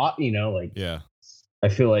movie's awesome. Yeah. I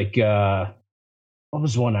feel like what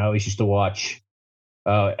was one I always used to watch?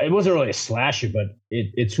 It wasn't really a slasher, but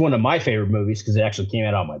it's one of my favorite movies because it actually came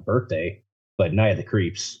out on my birthday. But Night of the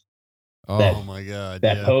Creeps. Oh, That- Oh my God.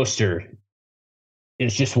 That yeah. poster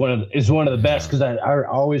it's just one of the best because I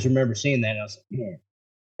always remember seeing that. And I was like, man,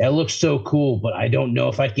 that looks so cool, but I don't know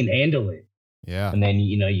if I can handle it. Yeah. And then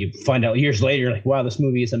you find out years later, you're like, wow, this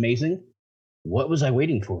movie is amazing. What was I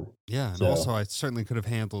waiting for? Yeah, and So- also I certainly could have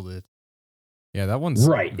handled it. Yeah, that one's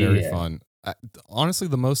Right, very yeah. fun. Honestly,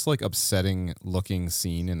 the most like upsetting looking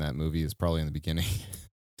scene in that movie is probably in the beginning.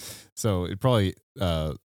 So it probably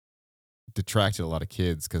detracted a lot of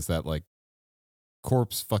kids because that like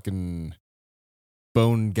corpse fucking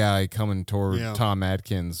bone guy coming toward Yeah. Tom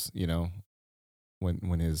Adkins, you know,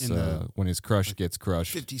 when his crush like, gets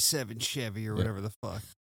crushed. 57 Chevy or Yeah. whatever the fuck.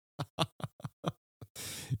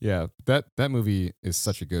 Yeah, that movie is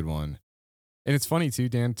such a good one. And it's funny too,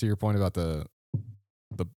 Dan, to your point about the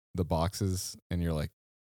boxes, and you're like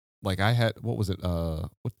I had, what was it?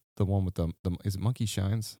 What the one with the is it Monkey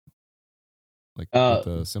Shines? Like with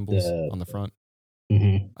the symbols on the front.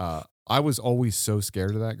 Mhm. I was always so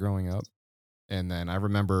scared of that growing up. And then I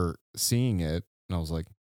remember seeing it and I was like,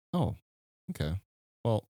 oh, okay.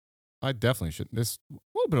 Well, I definitely should. This a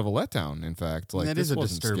little bit of a letdown, in fact. Like that this is a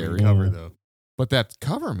wasn't disturbing scary. cover, though. But that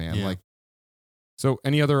cover, man, Yeah. like. So,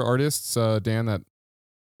 any other artists, Dan, that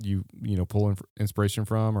you pull inspiration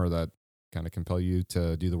from, or that kind of compel you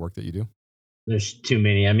to do the work that you do? There's too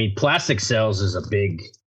many. I mean, Plastic Cells is a big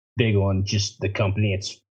one. Just the company.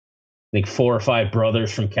 It's I think 4 or 5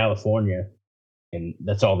 brothers from California, and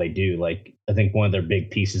that's all they do. Like I think one of their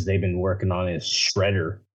big pieces they've been working on is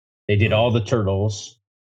Shredder. They did all the Turtles.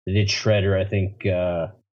 They did Shredder. I think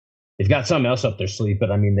they've got something else up their sleeve,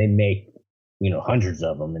 but I mean, they make hundreds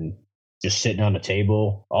of them and just sitting on the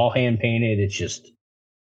table, all hand painted.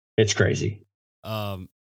 It's crazy. I'm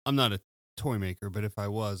not a toy maker, but if I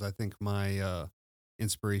was, I think my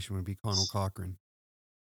inspiration would be Connell Cochran.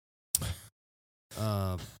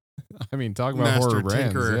 I mean, talk about Master horror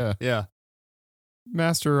brands. Tinkerer. Yeah.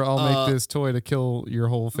 Master, I'll make this toy to kill your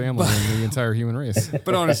whole family and the entire human race.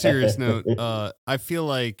 But on a serious note, I feel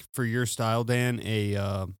like for your style, Dan,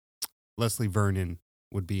 a Leslie Vernon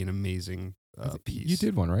would be an amazing piece. You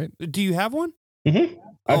did one, right? Do you have one? Mm-hmm.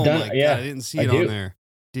 I've done. My God, Yeah, I didn't see I it do. on there,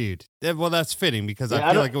 dude. Well, that's fitting because Yeah,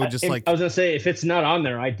 I feel like it would just like. I was gonna say if it's not on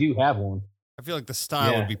there, I do have one. I feel like the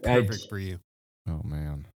style would be Yeah, perfect for you. Oh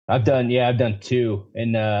man. I've done 2,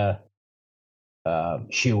 and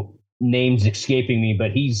name's escaping me,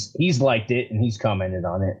 but he's liked it and he's commented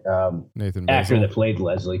on it. Nathan Actor Basil. that played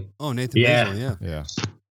Leslie. Oh, Nathan Yeah. Basil, yeah. Yeah.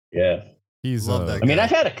 Yeah, He's Love that I mean, guy. I've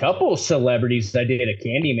had a couple of celebrities. I did a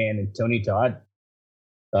Candyman, and Tony Todd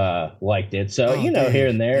liked it. So Oh, here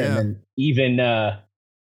and there, yeah. and then even I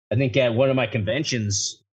think at one of my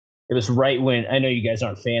conventions, it was right when I know you guys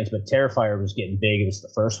aren't fans, but Terrifier was getting big. It was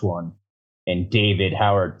the first one, and David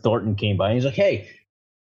Howard Thornton came by. And he's like, "Hey,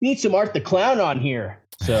 need some Art the Clown on here."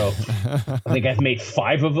 So I think I've made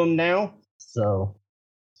 5 of them now. So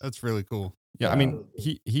That's really cool. Yeah, I mean,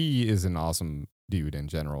 he is an awesome dude in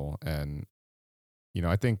general, and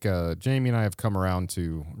I think Jamie and I have come around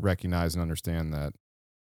to recognize and understand that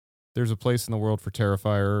there's a place in the world for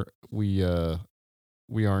Terrifier. We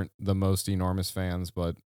aren't the most enormous fans,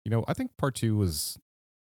 but I think part 2 was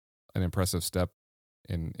an impressive step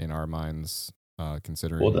in our minds,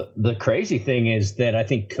 considering. well, the crazy thing is that I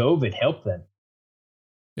think COVID helped them.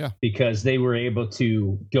 Yeah. Because they were able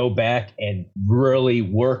to go back and really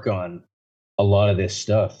work on a lot of this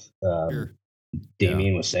stuff. Sure.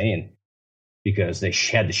 Damien was saying, because they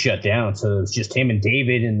had to shut down. So it was just him and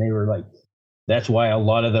David, and they were like, that's why a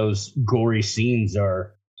lot of those gory scenes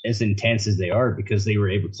are as intense as they are, because they were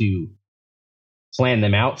able to plan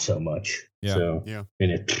them out so much. Yeah. So, Yeah. and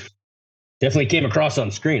it definitely came across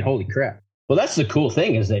on screen. Holy crap. Well, that's the cool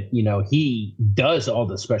thing, is that, he does all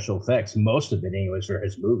the special effects, most of it anyways, for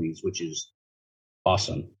his movies, which is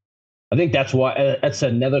awesome. I think that's why, that's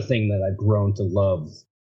another thing that I've grown to love.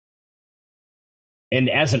 And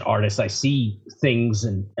as an artist, I see things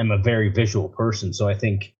and am a very visual person. So I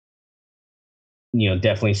think,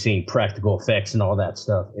 definitely seeing practical effects and all that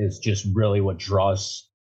stuff is just really what draws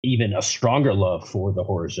even a stronger love for the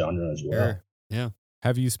horror genre as well. Sure. Yeah.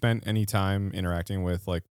 Have you spent any time interacting with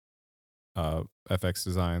like FX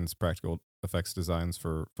designs, practical effects designs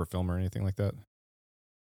for film or anything like that?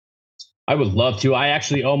 I would love to. I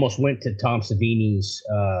actually almost went to Tom Savini's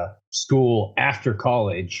school after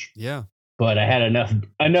college, Yeah. but I had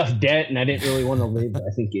enough debt, and I didn't really want to live.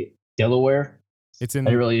 I think Delaware. It's in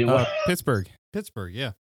I really didn't want. Pittsburgh. Pittsburgh,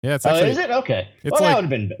 yeah. Yeah, it's Oh, actually. is it okay? it's Well, like- that would have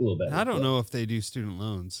been a little better. I don't know if they do student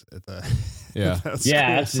loans at that. Yeah. at that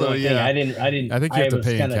Yeah, school, that's the only thing. I didn't. I think you have to was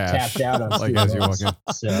pay in kinda cash, tapped out on like student as you walk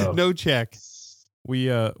loans. in. So No check. We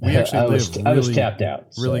actually I live was really, tapped out.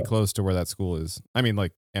 really so close to where that school is. I mean,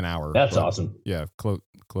 like an hour. That's but awesome. Yeah,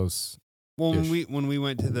 close Well, when we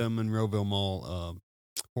went to the Monroeville Mall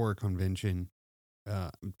horror convention,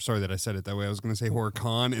 I'm sorry that I said it that way. I was going to say horror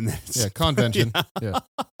con, and then convention. Yeah,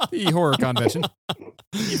 the horror convention.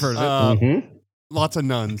 You've heard of it. Lots of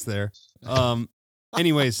nuns there.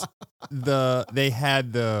 Anyways, they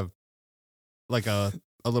had like a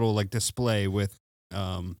little like display with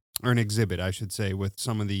or an exhibit, I should say, with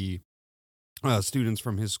some of the students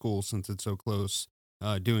from his school, since it's so close,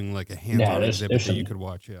 doing like a hands-on exhibit that you could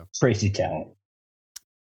watch. Yeah, crazy talent.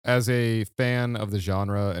 As a fan of the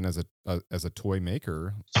genre and as a toy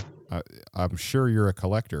maker, I'm sure you're a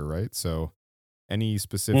collector, right? So, any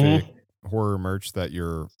specific horror merch that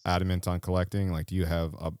you're adamant on collecting? Like, do you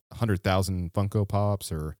have 100,000 Funko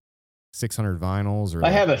Pops or 600 vinyls? Or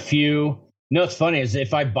I have a few. You know what's funny is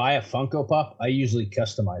if I buy a Funko Pop, I usually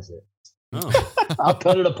customize it. Oh. I'll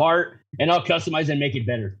cut it apart and I'll customize it and make it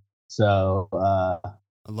better. So I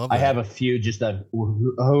love that. I have a few just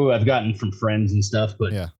who I've gotten from friends and stuff.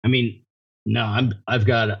 But yeah. I mean, no, I've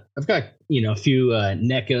got a few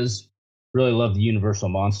NECAs. Really love the Universal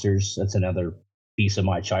Monsters. That's another piece of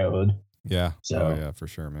my childhood. Yeah. So yeah, for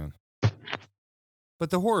sure, man. But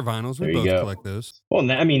the horror vinyls, we both collect those. Well,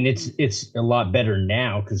 I mean, it's a lot better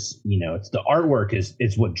now because it's the artwork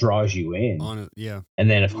is what draws you in. Yeah. And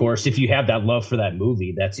then of course, if you have that love for that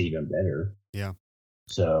movie, that's even better. Yeah.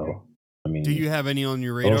 So, I mean, do you have any on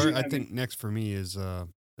your radar? I think next for me is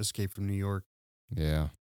Escape from New York. Yeah.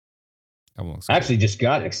 I actually just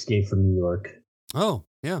got Escape from New York. Oh,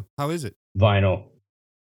 yeah. How is it? Vinyl.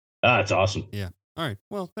 It's awesome. Yeah. All right.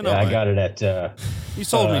 Well, then I got it at. You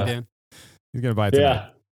sold me, Dan. He's gonna buy it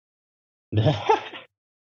tonight. Yeah.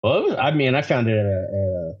 Well, I found it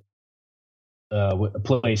at a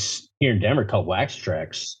place here in Denver called Wax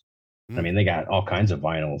Tracks. I mean, they got all kinds of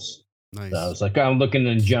vinyls. Nice. So I was like, I'm looking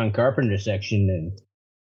in the John Carpenter section, and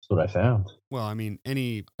that's what I found. Well, I mean,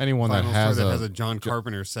 anyone that has a John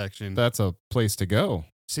Carpenter section, that's a place to go.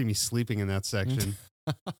 See me sleeping in that section,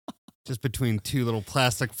 just between two little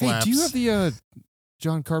plastic flaps. Hey, do you have the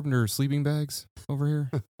John Carpenter sleeping bags over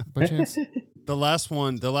here by chance? The last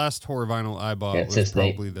horror vinyl I bought was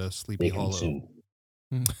probably the Sleepy Hollow.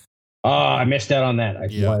 I missed out on that. I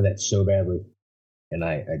wanted that so badly, and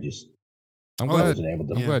I wasn't able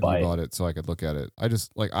to. I'm glad buy you bought it so I could look at it. I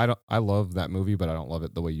just I love that movie, but I don't love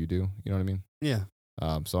it the way you do. You know what I mean? Yeah.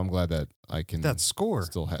 So I'm glad that I can. That score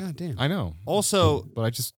still have. God damn. I know. Also,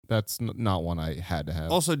 but that's not one I had to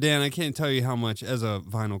have. Also, Dan, I can't tell you how much as a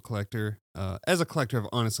vinyl collector, as a collector of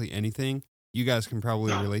honestly anything, you guys can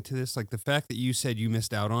probably relate to this. Like the fact that you said you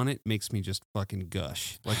missed out on it makes me just fucking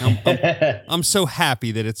gush. Like I'm so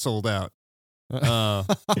happy that it's sold out.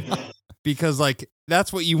 Because like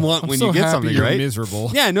that's what you want when you get something, you're right?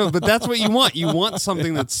 Miserable. Yeah, no, but that's what you want. You want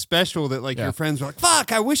something that's special that like your friends are like,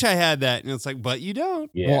 "Fuck, I wish I had that," and it's like, but you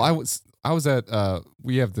don't. Yeah. Well, I was at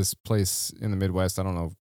we have this place in the Midwest. I don't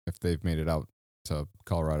know if they've made it out to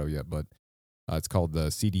Colorado yet, but it's called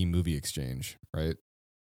the CD Movie Exchange, right?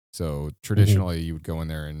 So traditionally, you would go in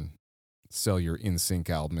there and sell your NSYNC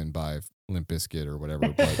album and buy Limp Bizkit or whatever,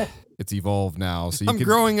 but it's evolved now. So I'm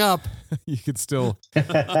growing up. You could still,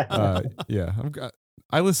 I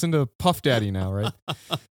listen to Puff Daddy now, right?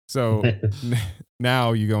 So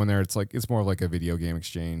now you go in there, it's more of like a video game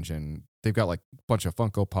exchange, and they've got like a bunch of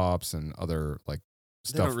Funko Pops and other like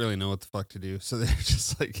stuff. They don't really know what the fuck to do, so they're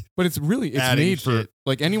just like. But it's made for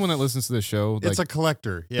like anyone that listens to the show. It's a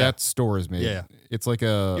collector. Yeah, that store is made. Yeah, it's like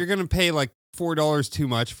you're gonna pay like $4 too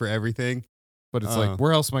much for everything. But it's like,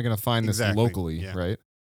 where else am I going to find this locally, right?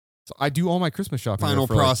 So I do all my Christmas shopping. Final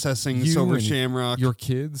processing, like Silver Shamrock. Your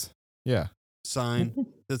kids. Yeah. Sign.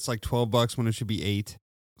 That's like $12 when it should be $8.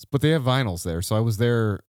 But they have vinyls there. So I was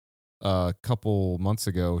there a couple months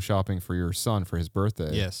ago shopping for your son for his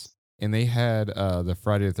birthday. Yes. And they had the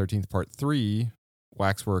Friday the 13th Part 3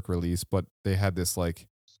 Waxwork release, but they had this like,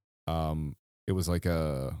 it was like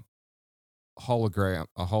a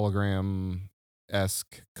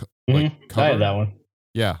hologram-esque like cover. I had that one.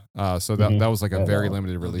 Yeah. So that was like a very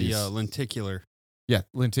limited release. The lenticular. Yeah,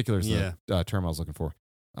 lenticular is the term I was looking for.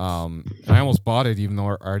 And I almost bought it even though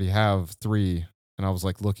I already have 3. And I was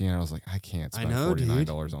like looking and I was like, I can't spend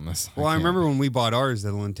 $49 on this. Well, I remember when we bought ours,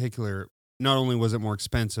 the lenticular, not only was it more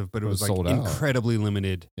expensive, but it was like sold incredibly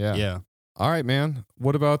limited. Yeah. All right, man.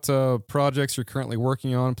 What about projects you're currently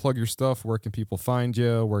working on? Plug your stuff. Where can people find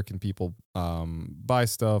you? Where can people buy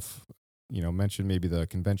stuff? Mention maybe the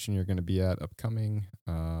convention you're going to be at upcoming.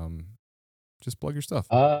 Just plug your stuff.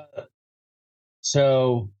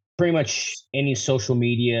 So pretty much any social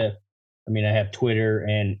media. I mean, I have Twitter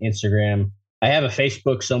and Instagram. I have a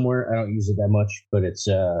Facebook somewhere. I don't use it that much, but it's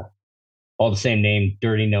all the same name,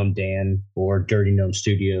 Dirty Gnome Dan or Dirty Gnome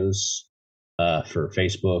Studios. for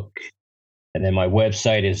Facebook. And then my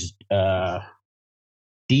website is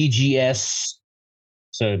DGS.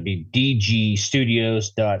 So it'd be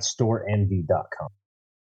dgstudios.storeenvy.com.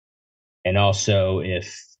 And also,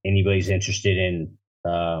 if anybody's interested in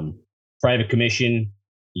private commission,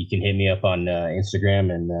 you can hit me up on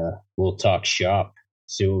Instagram and we'll talk shop,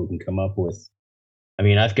 see what we can come up with. I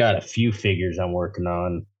mean, I've got a few figures I'm working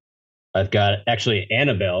on. I've got actually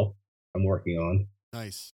Annabelle I'm working on.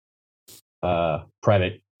 Nice.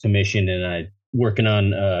 Private commission, and I'm working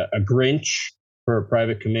on a Grinch for a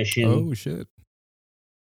private commission. Oh, shit.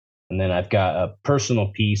 And then I've got a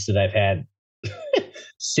personal piece that I've had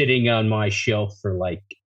sitting on my shelf for like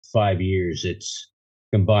 5 years. It's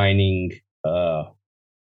combining, I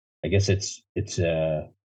guess it's a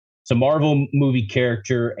Marvel movie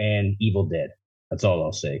character and Evil Dead. That's all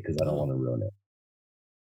I'll say because I don't want to ruin it.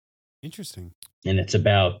 Interesting. And it's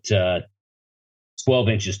about 12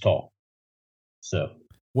 inches tall. So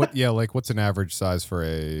what? Yeah, like what's an average size for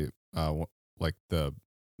a like the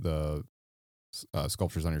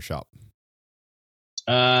sculptures on your shop?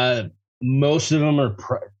 Most of them are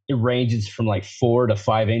it ranges from like 4 to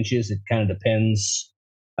 5 inches. It kind of depends.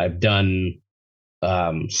 I've done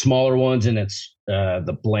smaller ones, and it's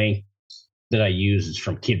the blank that I use is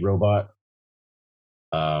from Kid Robot.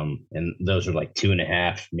 And those are like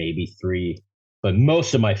 2.5, maybe 3. But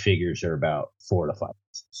most of my figures are about 4 to 5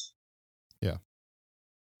 inches. Yeah.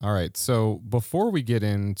 All right. So before we get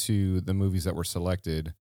into the movies that were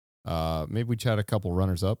selected, maybe we chat a couple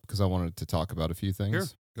runners up because I wanted to talk about a few things. Sure.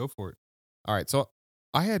 Go for it. All right. So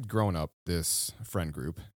I had grown up this friend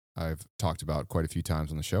group I've talked about quite a few times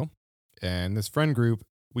on the show. And this friend group,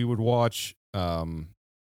 we would watch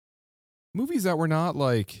movies that were not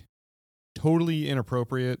like totally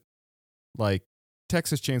inappropriate. Like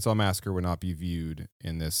Texas Chainsaw Massacre would not be viewed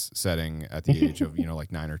in this setting at the age of,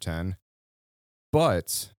 like 9 or 10.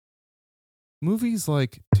 But movies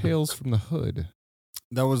like Tales from the Hood.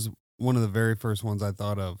 That was one of the very first ones I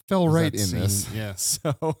thought of. Fell was right that in scene. this. Yeah.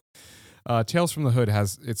 So Tales from the Hood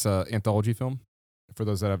it's an anthology film for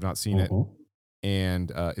those that have not seen it.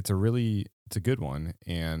 And it's a good one.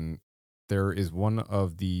 And there is one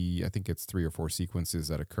of the, I think it's 3 or 4 sequences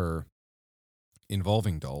that occur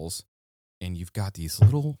involving dolls. And you've got these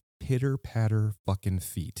little pitter patter fucking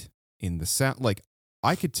feet in the sound. Like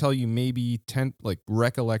I could tell you maybe 10, like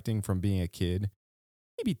recollecting from being a kid,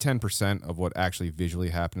 maybe 10% of what actually visually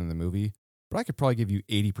happened in the movie. But I could probably give you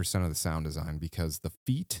 80% of the sound design because the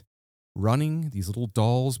feet running, these little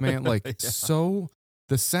dolls, man, like Yeah. so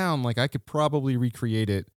the sound, like I could probably recreate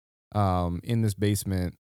it in this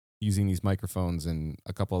basement using these microphones and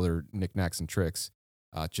a couple other knickknacks and tricks.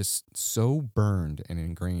 Just so burned and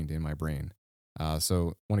ingrained in my brain.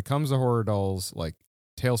 So when it comes to horror dolls, like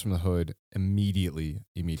Tales from the Hood immediately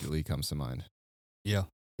comes to mind. Yeah.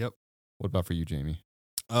 Yep. What about for you, Jamie?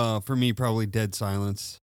 For me, probably Dead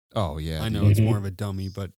Silence. Oh yeah, I know dude. it's more of a dummy,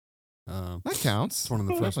 but That counts. it's one of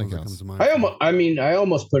the first ones that comes to mind. I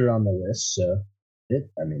almost put it on the list. So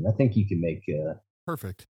I think you can make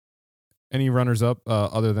Perfect. Any runners up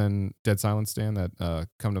other than Dead Silence, Dan, that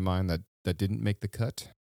come to mind that didn't make the cut?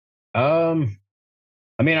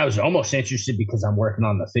 I was almost interested because I'm working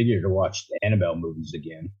on the figure to watch the Annabelle movies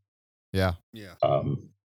again. Yeah. Yeah.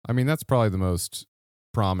 I mean, that's probably the most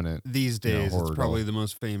prominent. These days, it's horror probably doll. the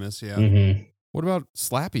most famous. Yeah. Mm-hmm. What about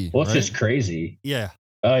Slappy? Well, it's right? just crazy. Yeah.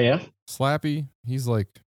 Oh yeah. Slappy. He's like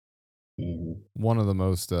Mm-hmm. one of the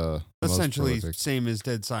most Essentially, most prolific, same as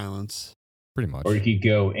Dead Silence. pretty much. Or you could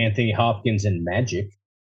go Anthony Hopkins and Magic.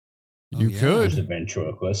 You yeah. could. There's a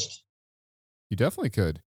ventriloquist. You definitely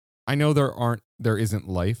could. I know there isn't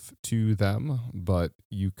life to them, but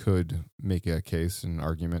you could make a case, an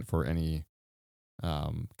argument for any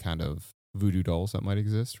kind of voodoo dolls that might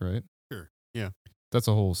exist, right? Sure. Yeah. That's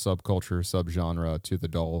a whole subculture, subgenre to the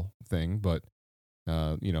doll thing, but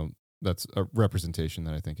that's a representation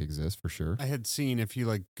that I think exists for sure. I had seen, if you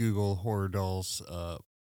like Google horror dolls,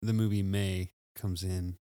 the movie May comes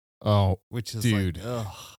in, Oh, which is dude. like,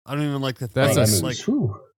 ugh, I don't even like the That's thing. a It's s- like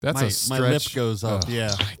that's my, a stretch. my lip goes up. Oh,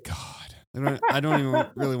 Yeah. my God. I don't even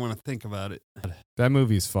really want to think about it. That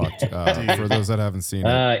movie's fucked. Dude. For those that haven't seen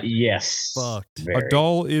it. Yes. Fucked. A Very.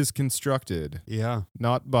 doll is constructed Yeah.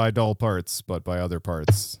 not by doll parts, but by other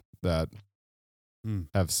parts that Hmm.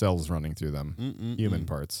 have cells running through them, Mm-mm-mm. human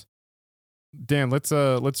parts. Dan,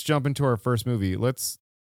 let's jump into our first movie. You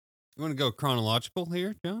want to go chronological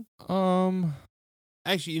here, John?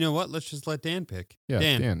 Actually, you know what? Let's just let Dan pick. Yeah,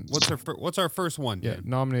 Dan. What's our first one? Yeah,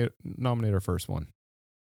 Dan? nominate our first one.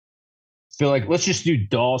 Feel like let's just do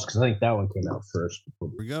Dolls because I think that one came out first. Here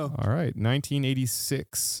we go. All right,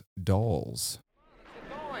 1986 Dolls.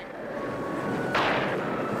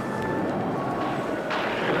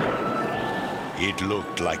 It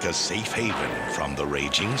looked like a safe haven from the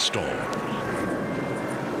raging storm.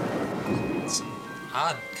 It's an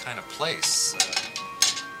odd kind of place.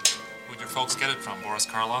 Who'd your folks get it from, Boris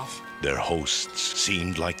Karloff? Their hosts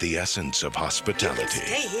seemed like the essence of hospitality.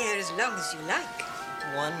 Stay here as long as you like.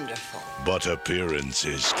 Wonderful. But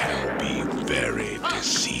appearances can be very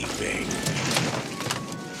deceiving.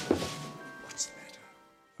 What's the matter?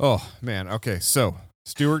 Oh, man. Okay, so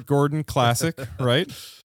Stuart Gordon classic, right?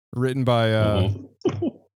 Written by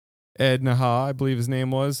Ed Naha, I believe his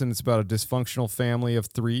name was, and it's about a dysfunctional family of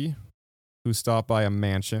 3 who stop by a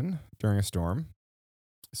mansion during a storm.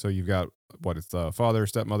 So you've got, it's the father,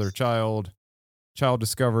 stepmother, child. Child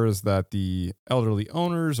discovers that the elderly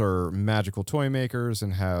owners are magical toy makers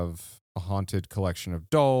and have a haunted collection of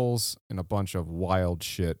dolls, and a bunch of wild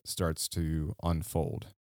shit starts to unfold.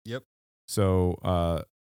 Yep. So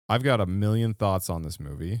I've got a million thoughts on this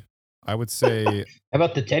movie. I would say... How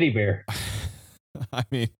about the teddy bear? I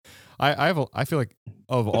mean, I feel like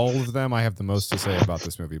of all of them, I have the most to say about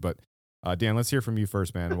this movie. But Dan, let's hear from you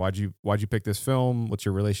first, man. Why'd you pick this film? What's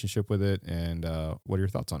your relationship with it? And what are your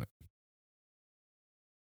thoughts on it?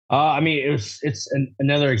 I mean, it's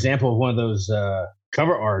another example of one of those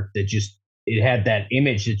cover art that just, it had that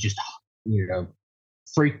image that just,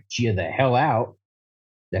 freaked you the hell out.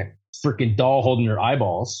 That freaking doll holding her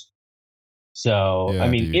eyeballs. So, Yeah, I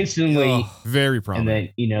mean, dude. instantly, Very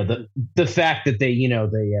prominent. and then, the fact that they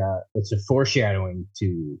it's a foreshadowing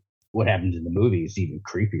to what happens in the movie is even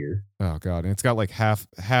creepier. Oh god, and it's got like half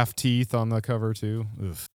teeth on the cover too.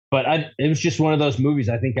 Ugh. But it was just one of those movies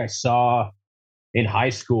I think I saw in high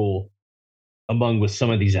school with some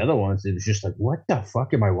of these other ones. It was just like, what the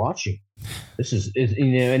fuck am I watching? This is,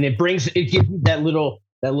 and it gives you that little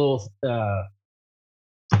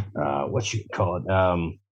what you call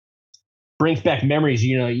it, brings back memories.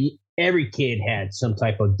 Every kid had some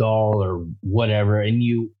type of doll or whatever, and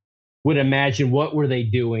you would imagine what were they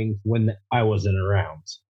doing when I wasn't around.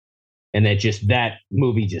 And that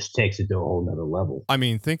movie just takes it to a whole nother level. I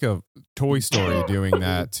mean, think of Toy Story doing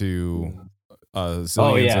that to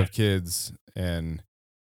zillions of kids, and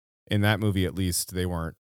in that movie, at least, they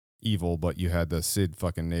weren't evil, but you had the Sid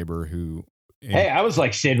fucking neighbor who. Hey, I was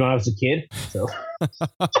like Sid when I was a kid, so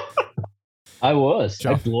I was.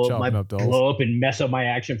 I blow up and mess up my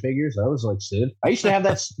action figures. I was like Sid. I used to have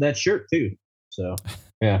that shirt too. So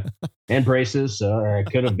yeah, and braces. So I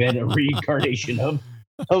could have been a reincarnation of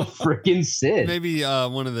freaking Sid. Maybe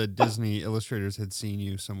one of the Disney illustrators had seen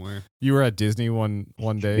you somewhere. You were at Disney one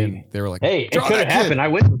day, and they were like, "Hey, it could have happened." I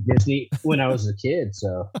went to Disney when I was a kid,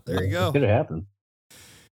 so there you go. It could have happened.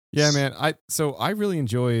 Yeah, man. I really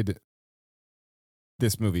enjoyed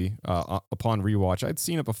this movie upon rewatch. I'd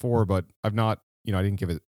seen it before, but I've not, I didn't give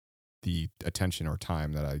it the attention or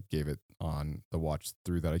time that I gave it on the watch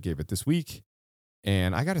through that I gave it this week.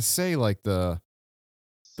 And I got to say, like the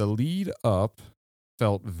lead up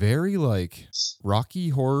felt very like Rocky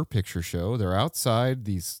Horror Picture Show. They're outside,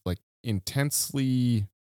 these like intensely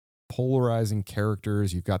polarizing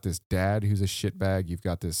characters. You've got this dad who's a shitbag. You've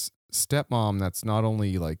got this stepmom that's not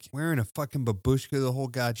only like wearing a fucking babushka the whole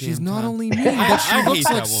goddamn she's not time. only mean, but she I looks hate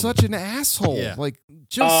like that woman. such an asshole. Yeah. Like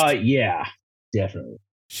just yeah, definitely.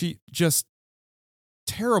 she just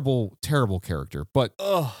terrible character, but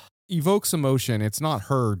Ugh. evokes emotion. It's not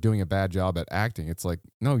her doing a bad job at acting. It's like,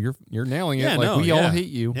 no, you're nailing it. Yeah, Like no, we all yeah. hate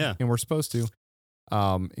you, Yeah. and we're supposed to.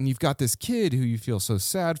 And you've got this kid who you feel so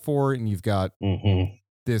sad for, and you've got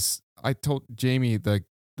this. I told Jamie the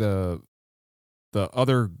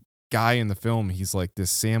other guy in the film, he's like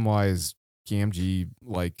this Samwise Gamgee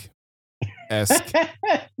like esque,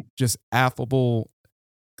 just affable,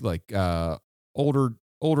 like older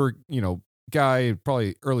guy,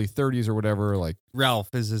 probably early 30s or whatever, like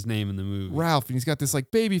Ralph is his name in the movie. Ralph, and he's got this like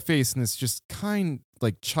baby face and this just kind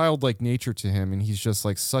like childlike nature to him, and he's just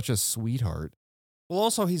like such a sweetheart. Well,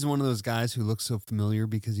 also, he's one of those guys who looks so familiar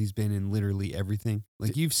because he's been in literally everything.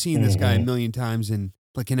 Like, you've seen this guy a million times in,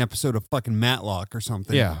 like, an episode of fucking Matlock or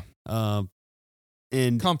something. Yeah.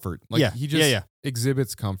 And Comfort. Like, he just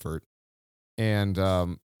exhibits comfort. And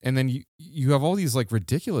then you have all these, like,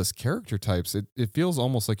 ridiculous character types. It feels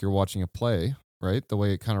almost like you're watching a play, right? The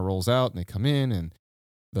way it kind of rolls out, and they come in, and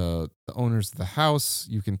the owners of the house,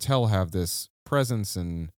 you can tell, have this presence,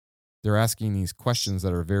 and they're asking these questions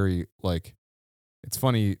that are very, like, it's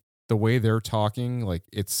funny, the way they're talking, like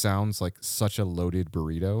it sounds like such a loaded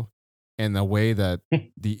burrito, and the way that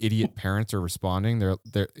the idiot parents are responding, they're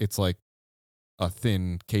it's like a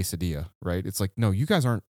thin quesadilla, right? It's like, no, you guys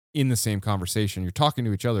aren't in the same conversation. You're talking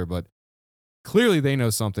to each other, but clearly they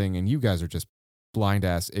know something, and you guys are just blind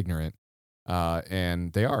ass ignorant.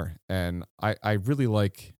 And they are. And I really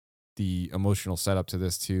like the emotional setup to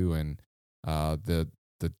this too, and the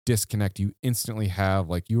disconnect you instantly have.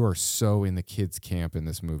 Like, you are so in the kids' camp in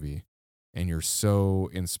this movie, and you're so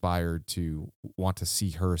inspired to want to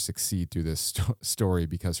see her succeed through this story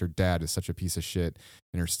because her dad is such a piece of shit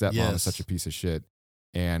and her stepmom is such a piece of shit.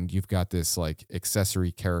 And you've got this like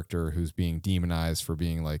accessory character who's being demonized for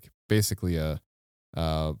being like basically it's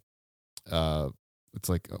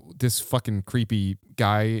like this fucking creepy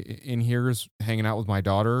guy in here is hanging out with my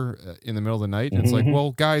daughter in the middle of the night. And it's like,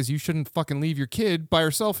 well, guys, you shouldn't fucking leave your kid by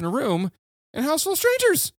herself in a room in a house full of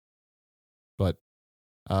strangers. But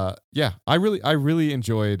yeah, I really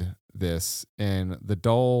enjoyed this, and the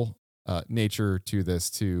dull nature to this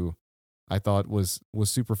too, I thought was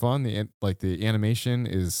super fun. The animation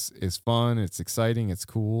is fun, it's exciting, it's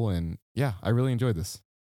cool, and yeah, I really enjoyed this.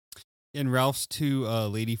 And Ralph's two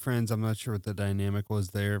lady friends, I'm not sure what the dynamic was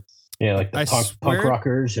there. Yeah, like the punk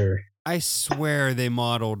rockers, or I swear they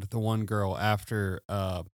modeled the one girl after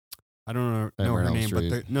I don't know her name,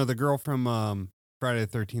 but the girl from Friday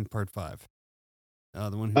the 13th Part 5.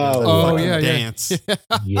 The one who does the dance.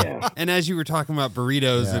 Yeah. And as you were talking about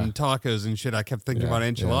burritos and tacos and shit, I kept thinking about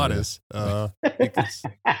enchiladas.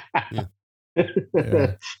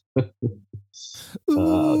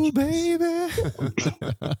 Ooh, baby.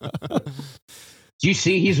 Do you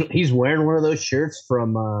see he's wearing one of those shirts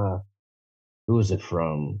from who was it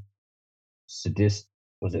from?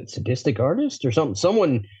 Sadistic Artist or something?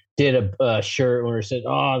 Someone did a shirt where it said,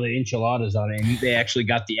 the enchiladas on it, and they actually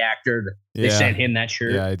got the actor. They sent him that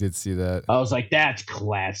shirt. Yeah, I did see that. I was like, that's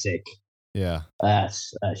classic. Yeah.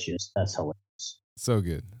 That's hilarious. So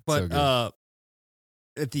good. But so good.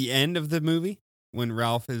 At the end of the movie, when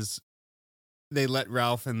they let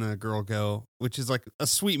Ralph and the girl go, which is like a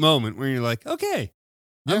sweet moment where you're like, okay,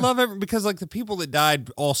 I love it, because like the people that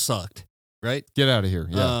died all sucked, right? Get out of here.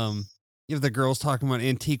 Yeah. You have the girls talking about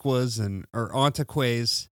antiques or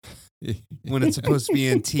antiques when it's supposed to be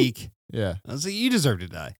antique. Yeah. I was like, you deserve to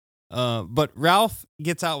die. But Ralph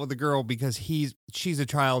gets out with the girl because she's a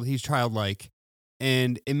child, he's childlike,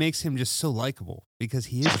 and it makes him just so likable because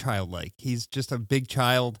he is childlike. He's just a big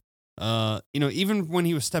child. Even when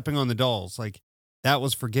he was stepping on the dolls, like that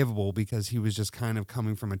was forgivable because he was just kind of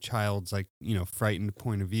coming from a child's like, frightened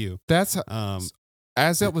point of view. That's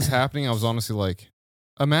as that was happening, I was honestly like,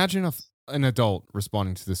 imagine an adult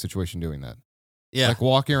responding to the situation doing that. Yeah. Like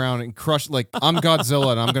walking around and crush, like, I'm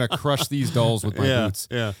Godzilla and I'm going to crush these dolls with my boots.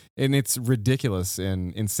 Yeah. And it's ridiculous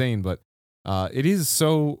and insane, but it's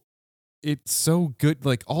so good.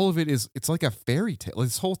 Like all of it's like a fairy tale.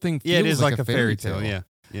 This whole thing feels it is like a fairy tale. Yeah.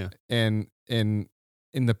 Yeah. And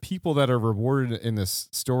the people that are rewarded in this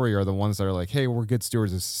story are the ones that are like, hey, we're good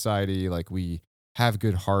stewards of society. Like, we have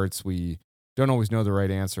good hearts. We don't always know the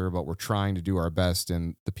right answer, but we're trying to do our best.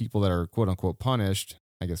 And the people that are quote unquote punished,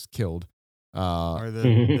 I guess killed, are the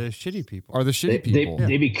shitty people. Are the shitty people.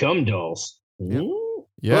 They become dolls. Yep.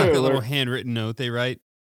 Yeah. Like a little handwritten note they write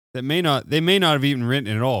they may not have even written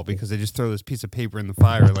it at all because they just throw this piece of paper in the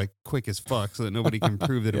fire like quick as fuck so that nobody can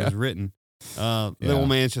prove that it was written. The old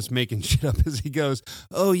man's just making shit up as he goes.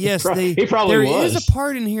 Oh yes, he probably there was. is a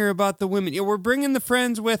part in here about the women. Yeah, we're bringing the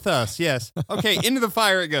friends with us. Yes. Okay, into the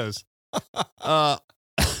fire it goes. But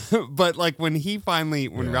like when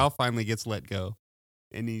Ralph finally ggets let go,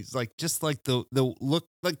 and he's like, just like the look,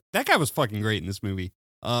 like that guy was fucking great in this movie.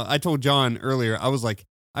 I told John earlier, I was like,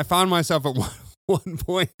 I found myself at one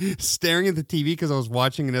point staring at the TV because I was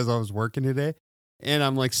watching it as I was working today. And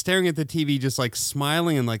I'm like staring at the TV, just like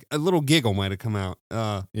smiling, and like a little giggle might have come out.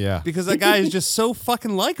 Because that guy is just so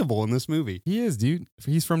fucking likable in this movie. He is, dude.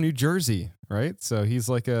 He's from New Jersey, right? So he's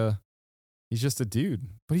just a dude.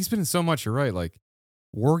 But he's been in so much, you're right. Like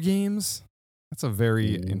War Games, that's a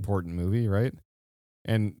very important movie, right?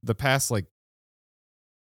 And the past like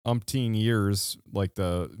umpteen years, like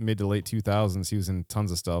the mid to late 2000s, he was in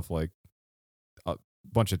tons of stuff, like a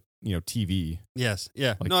bunch of TV. Yes,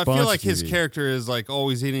 yeah. Like, no, I feel like his character is like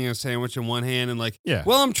always eating a sandwich in one hand and like,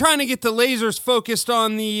 well, I'm trying to get the lasers focused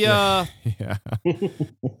on the yeah.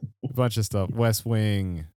 A bunch of stuff. West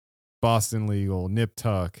Wing, Boston Legal, Nip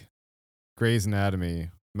Tuck, Grey's Anatomy,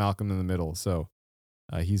 Malcolm in the Middle. So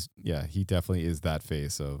he definitely is that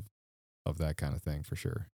face of that kind of thing for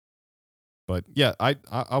sure. But yeah, I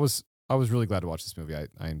was really glad to watch this movie.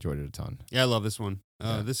 I enjoyed it a ton. Yeah, I love this one.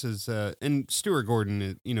 This is and Stuart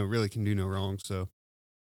Gordon, really can do no wrong. So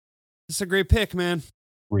this is a great pick, man.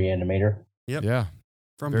 Reanimator. Yep. Yeah.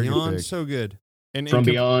 From Very Beyond, good so good. And From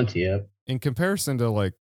Beyond, yep. In comparison to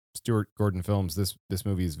like Stuart Gordon films, this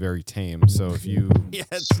movie is very tame. So if you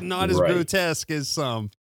it's not as grotesque as some.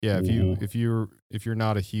 Yeah, if you're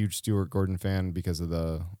not a huge Stuart Gordon fan because of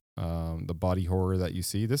the the body horror that you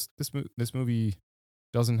see. This movie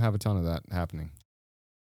doesn't have a ton of that happening.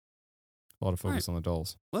 A lot of focus on the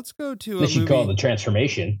dolls. Let's go to Unless you call it the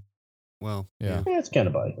transformation. Well, Yeah. It's kind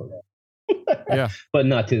of body horror. Yeah. But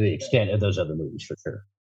not to the extent of those other movies, for sure.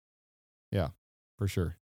 Yeah, for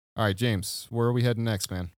sure. All right, James, where are we heading next,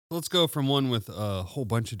 man? let's go from one with a whole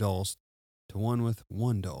bunch of dolls to one with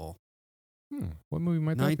one doll. What movie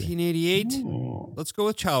might that be? 1988. Ooh. Let's go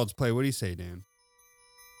with Child's Play. What do you say, Dan?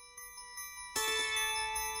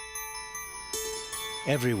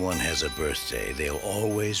 Everyone has a birthday they'll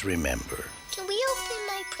always remember. Can we open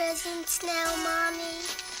my presents now, Mommy?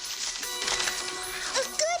 A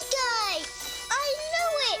good guy! I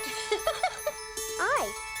knew it!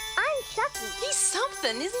 I'm Chucky. He's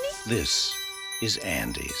something, isn't he? This is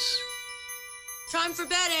Andy's. Time for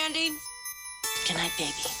bed, Andy. Good night,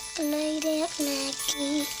 baby. Good night, Aunt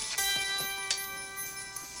Maggie.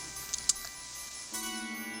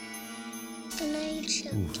 Good night,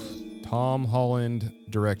 Chucky. Tom Holland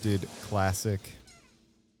directed classic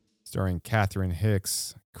starring Catherine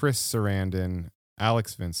Hicks, Chris Sarandon,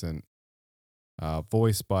 Alex Vincent,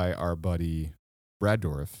 voiced by our buddy Brad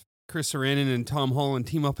Dourif. Chris Sarandon and Tom Holland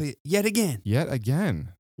team up yet again Yet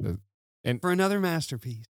again. for another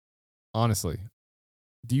masterpiece. Honestly,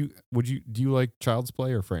 do you like Child's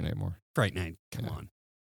Play or Fright Night more? Fright Night. Come Yeah. on.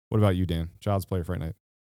 What about you, Dan? Child's Play or Fright Night?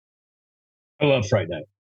 I love Fright Night.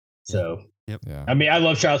 So, Yeah. I mean, I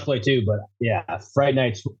love Child's Play too, but yeah, Fright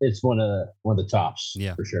Night's it's one of the tops.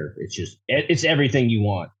 Yeah. For sure. It's just it's everything you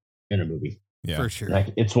want in a movie. Yeah. For sure.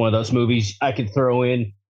 Like it's one of those movies I could throw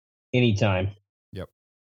in anytime. Yep.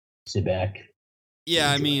 Sit back.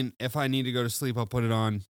 Yeah, I Enjoy. mean, if I need to go to sleep, I'll put it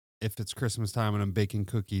on. If it's Christmas time and I'm baking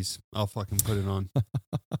cookies, I'll fucking put it on.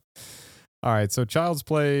 All right, so Child's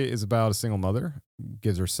Play is about a single mother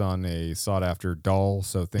gives her son a sought-after doll.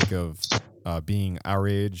 So think of being our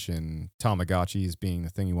age and Tamagotchis being the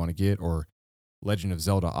thing you want to get, or Legend of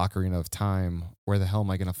Zelda: Ocarina of Time. Where the hell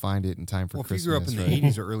am I going to find it in time for Well, if Christmas? you grew up in the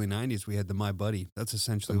right? 80s or early 90s, we had the My Buddy. That's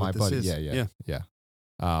essentially My what this Buddy, is. yeah.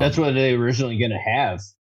 That's what they were originally going to have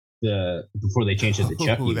before they changed it to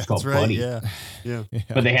Chucky. It was called Buddy. Yeah. yeah.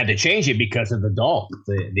 But they had to change it because of the doll,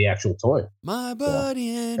 the actual toy. My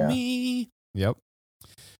Buddy and Yeah. me. Yep.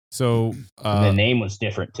 So And the name was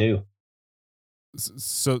different too.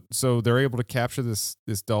 So they're able to capture this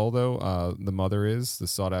doll though. The mother is the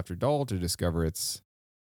sought after doll to discover it's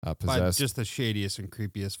By possessed. just the shadiest and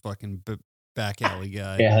creepiest fucking back alley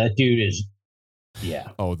guy. Yeah, that dude is. Yeah.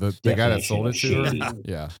 Oh, the guy that sold it to Definitely her? shady.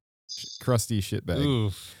 Yeah. Crusty shitbag.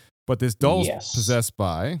 Oof. But this doll's Yes. possessed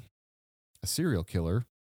by a serial killer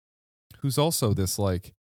who's also this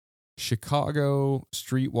like Chicago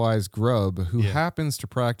streetwise grub who Yeah. happens to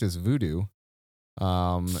practice voodoo.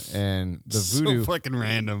 And the voodoo, So fucking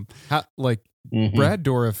random. Mhm. Brad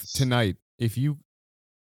Dourif tonight, if you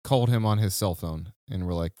called him on his cell phone and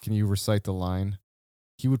were like, can you recite the line?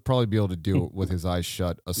 He would probably be able to do it with his eyes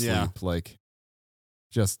shut, asleep. Yeah. Like,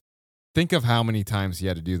 just think of how many times he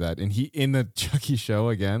had to do that. And he, in the Chucky show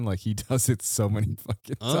again, like he does it so many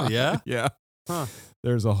fucking Oh, times. yeah? Yeah. Huh.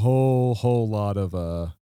 There's a whole lot of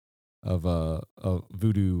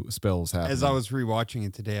voodoo spells happening. As I was rewatching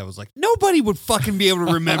it today, I was like, nobody would fucking be able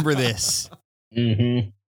to remember this.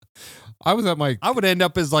 Mhm. I was at my I would end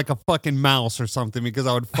up as like a fucking mouse or something because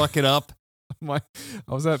I would fuck it up. I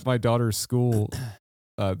was at my daughter's school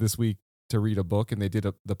this week to read a book, and they did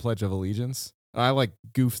the Pledge of Allegiance. I like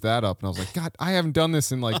goofed that up, and I was like, God, I haven't done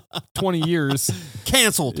this in like 20 years.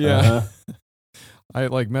 Canceled. Yeah. Uh-huh. I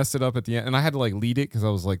like messed it up at the end, and I had to like lead it because I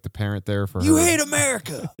was like the parent there for You her. hate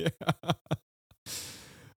America. Yeah.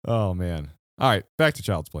 Oh man. All right, back to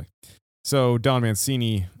Child's Play. So Don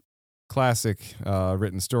Mancini, classic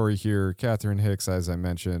written story here. Catherine Hicks, as I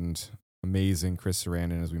mentioned, amazing. Chris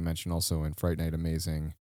Sarandon, as we mentioned, also in Fright Night,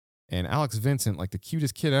 amazing. And Alex Vincent, like the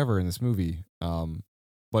cutest kid ever in this movie.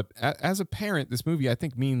 But as a parent, this movie I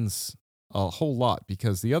think means a whole lot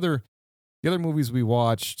because the other movies we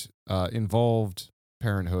watched involved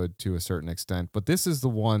parenthood to a certain extent, but this is the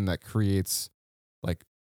one that creates like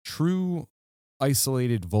true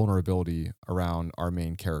isolated vulnerability around our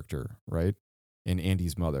main character, right? And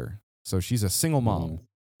Andy's mother. So she's a single mom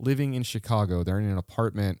living in Chicago. They're in an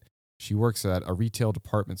apartment. She works at a retail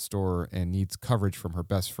department store and needs coverage from her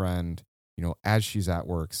best friend, as she's at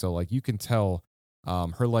work. So like you can tell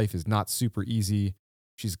her life is not super easy.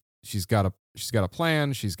 She's got a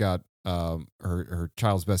plan. She's got her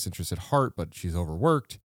child's best interest at heart, but she's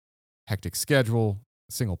overworked, hectic schedule,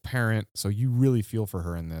 single parent. So you really feel for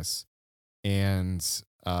her in this. And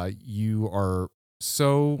you are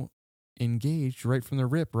so engaged right from the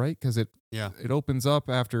rip, right? Because it opens up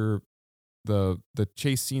after the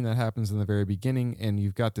chase scene that happens in the very beginning, and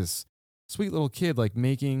you've got this sweet little kid like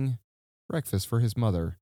making breakfast for his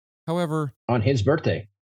mother. However, On his birthday.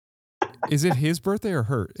 is it his birthday or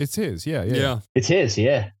her? It's his. Yeah. It's his,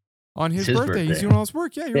 yeah. On his It's his birthday, he's birthday. doing all his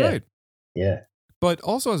work. Yeah, you're Yeah. right. Yeah. But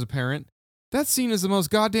also as a parent, that scene is the most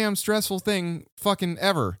goddamn stressful thing fucking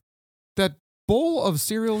ever. That bowl of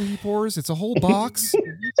cereal he pours, it's a whole box,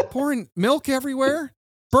 pouring milk everywhere,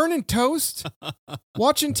 burning toast,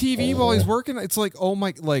 watching TV while he's working. It's like, oh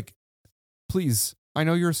my, like, please, I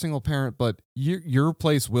know you're a single parent, but your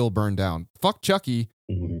place will burn down. Fuck Chucky.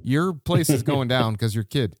 Mhm. Your place is going down because your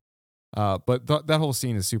kid. But that whole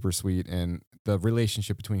scene is super sweet, and the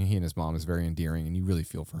relationship between he and his mom is very endearing, and you really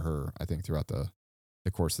feel for her, I think, throughout the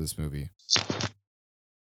course of this movie.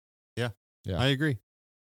 Yeah. I agree.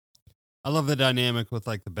 I love the dynamic with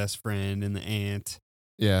like the best friend and the aunt.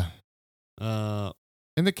 Yeah. Uh,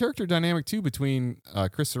 And the character dynamic too between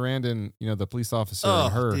Chris Sarandon, the police officer, oh,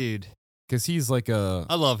 and her, dude, because he's like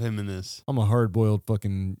I love him in this. I'm a hard-boiled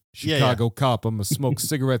fucking Yeah, Chicago cop. I'm gonna smoke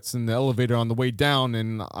cigarettes in the elevator on the way down,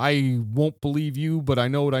 and I won't believe you, but I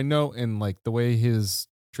know what I know. And like the way his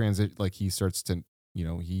transit, like he starts to,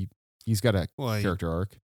 he's got a Well, he character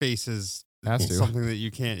arc. faces Has to. something that you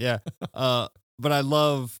can't. Yeah. But I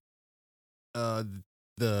love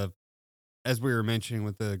the as we were mentioning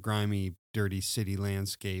with the grimy, dirty city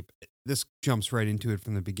landscape. This jumps right into it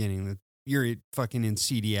from the beginning. That you're fucking in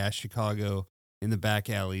seedy ass Chicago in the back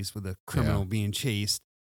alleys with a criminal being chased,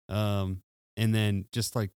 and then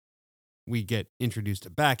just like we get introduced to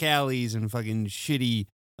back alleys and fucking shitty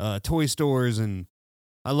toy stores, and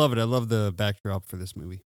I love it. I love the backdrop for this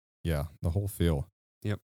movie. Yeah, the whole feel.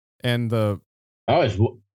 Yep. And I was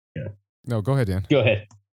no, go ahead, Dan. go ahead.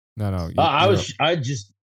 No. I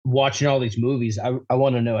just watching all these movies. I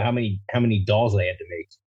want to know how many dolls they had to make.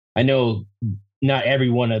 I know not every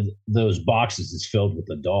one of those boxes is filled with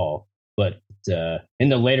a doll, but in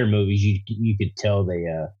the later movies, you could tell they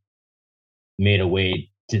made a way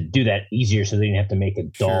to do that easier, so they didn't have to make a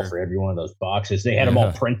doll Sure. for every one of those boxes. They had them all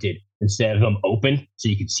Yeah. printed instead of them open, so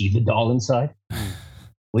you could see the doll inside. At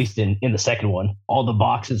least in the second one, all the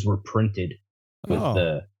boxes were printed with Oh.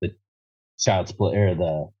 the child's play or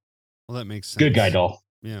the Well, that makes sense. good guy doll.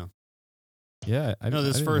 Yeah. Yeah, I know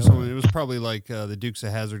this didn't first know one, that. it was probably like the Dukes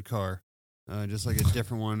of Hazzard car. Just like a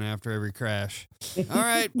different one after every crash. All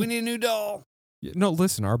right, we need a new doll. Yeah, no,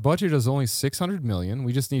 listen, our budget is only $600 million.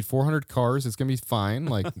 We just need 400 cars. It's gonna be fine.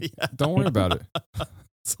 Like, Yeah. don't worry about it.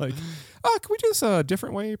 It's like, can we do this a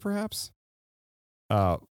different way, perhaps?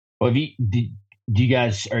 Well, do you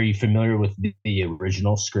guys, are you familiar with the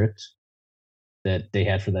original script that they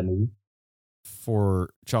had for that movie? For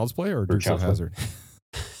Child's Play or For Dukes of Child's Play. Hazard?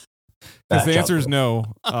 Because the Child's answer is Play.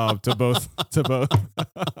 no to both. To both.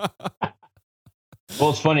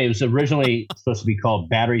 Well, it's funny. It was originally supposed to be called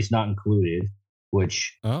Batteries Not Included,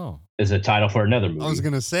 which Oh, is a title for another movie. I was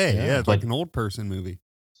going to say, Yeah. yeah, it's like an old person movie.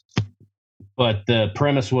 But the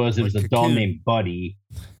premise was it was Like a doll Cocoon. named Buddy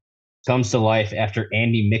comes to life after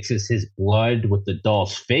Andy mixes his blood with the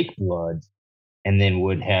doll's fake blood, and then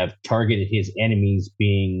would have targeted his enemies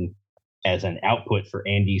being as an output for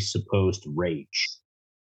Andy's supposed rage.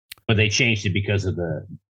 But they changed it because of the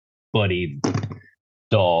Buddy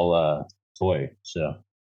doll toy. So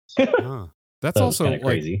Huh. that's that was also kind like of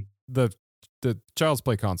crazy. the Child's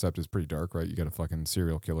Play concept is pretty dark, right? You got a fucking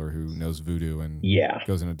serial killer who knows voodoo and Yeah.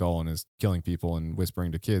 goes in a doll and is killing people and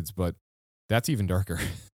whispering to kids, but that's even darker.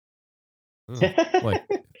 Like,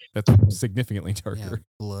 that's significantly Yeah, darker.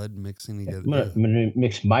 blood mixing together. I'm gonna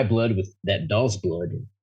mix my blood with that doll's blood.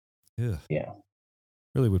 Yeah. Yeah.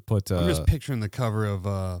 Really would put. I'm just picturing the cover of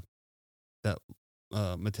that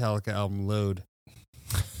Metallica album, Load.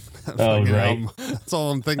 That Oh, fucking right. album. That's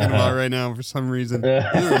all I'm thinking Uh-huh. about right now for some reason.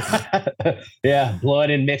 Ugh. Yeah,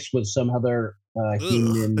 blood and mixed with some other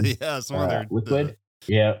human Ugh. Yeah, some other liquid.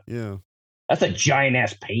 Yeah, yeah. that's a giant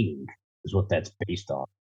ass painting. Is what that's based on.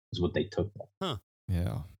 Is what they took. yeah.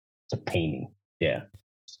 It's a painting. Yeah.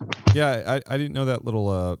 Yeah, I didn't know that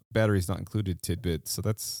little batteries not included tidbit. So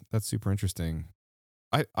that's super interesting.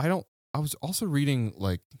 I was also reading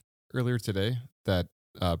like earlier today that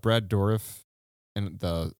Brad Dourif and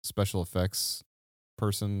the special effects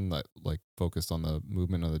person that like focused on the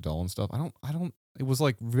movement of the doll and stuff. I don't it was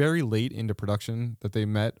like very late into production that they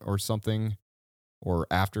met or something, or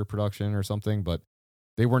after production or something, but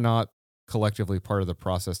they were not collectively part of the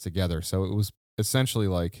process together. So it was essentially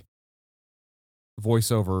like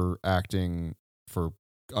voiceover acting for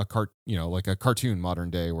a like a cartoon modern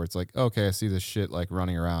day, where it's like, okay, I see this shit like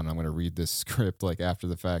running around, I'm going to read this script like after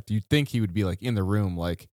the fact. You'd think he would be like in the room,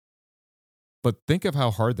 like, but think of how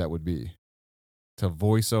hard that would be to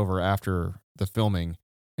voice over after the filming,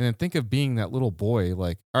 and then think of being that little boy,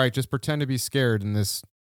 like, all right, just pretend to be scared, and this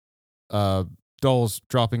doll's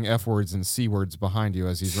dropping F words and C words behind you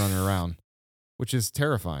as he's running around, which is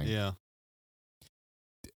terrifying. Yeah.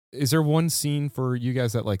 Is there one scene for you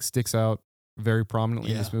guys that like sticks out very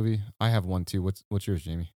prominently in this movie? I have one too. What's yours,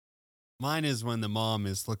 Jamie? Mine is when the mom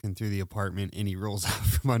is looking through the apartment and he rolls out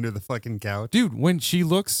from under the fucking couch. Dude, when she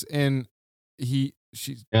looks and she's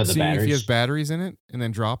seeing if he has batteries in it and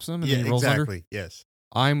then drops them and then he rolls under. Yes.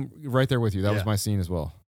 I'm right there with you. That was my scene as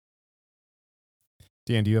well.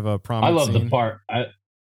 Dan, do you have a prominent I love scene? the part.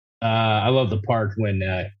 I love the part when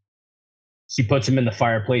she puts him in the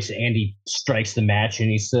fireplace and he strikes the match and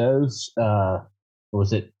he says, what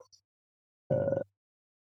was it?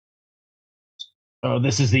 Oh,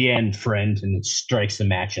 this is the end, friend. And it strikes the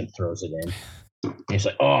match and throws it in. And it's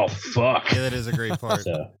like, oh, fuck. Yeah, that is a great part.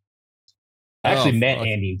 So, I actually met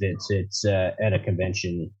Andy Vince at a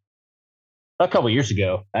convention a couple years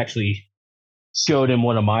ago. I actually showed him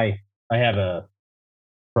I have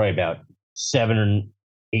probably about 7 or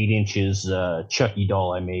 8 inches Chucky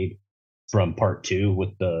doll I made from part 2 with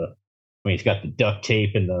he's got the duct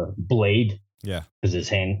tape and the blade. Yeah. Because his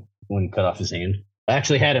hand wouldn't cut off his hand. I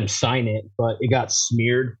actually had him sign it, but it got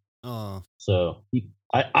smeared. Oh. So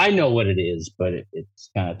I know what it is, but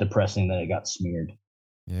it's kind of depressing that it got smeared.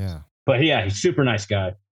 Yeah. But yeah, he's a super nice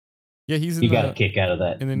guy. Yeah, he got a kick out of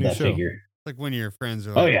that, in the new that show. figure. Like when your friends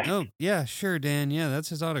are Oh, like, yeah. oh, yeah, sure, Dan. Yeah, that's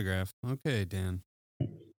his autograph. Okay, Dan.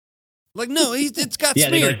 Like, no, it's got Yeah,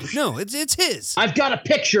 they smeared. go, No, it's his. I've got a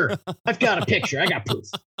picture. I got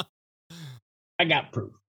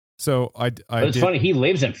proof. So I But it's funny. He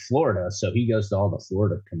lives in Florida, so he goes to all the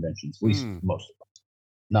Florida conventions. At least most of them,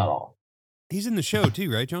 not all. He's in the show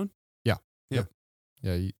too, right, John? Yeah. Yeah.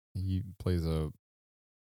 Yeah, he plays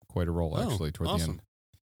quite a role actually toward awesome.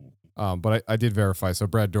 the end. But I did verify. So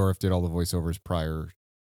Brad Dourif did all the voiceovers prior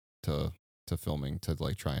to filming to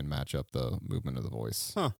like try and match up the movement of the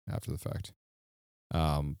voice after the fact.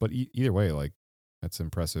 But either way, like that's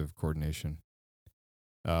impressive coordination.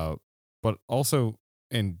 But also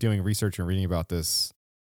in doing research and reading about this,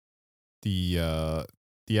 the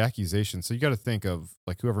accusation. So you got to think of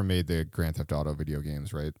like whoever made the Grand Theft Auto video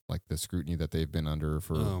games, right? Like the scrutiny that they've been under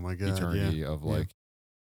for eternity of like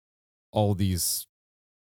all these,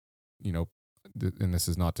 you know, and this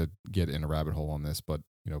is not to get in a rabbit hole on this, but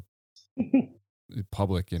you know,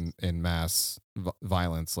 public and mass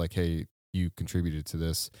violence. Like, hey, you contributed to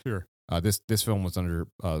this. Sure. This film was under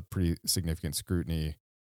pretty significant scrutiny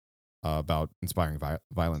about inspiring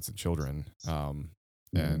violence in children,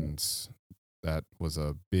 and that was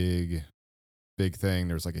a big thing.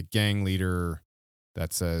 There's like a gang leader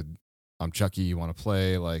that said, "I'm Chucky. You want to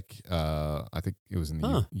play?" Like, I think it was in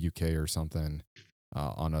the UK or something,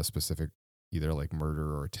 on a specific either like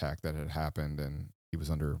murder or attack that had happened, and he was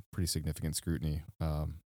under pretty significant scrutiny.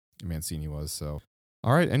 Mancini was. So,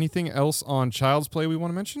 all right. Anything else on Child's Play we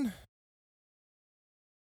want to mention?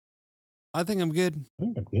 I think I'm good.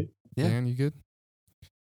 I'm good. Yeah. Dan, you good?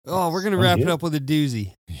 Oh, we're going to wrap it up with a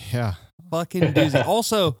doozy. Yeah. Fucking doozy.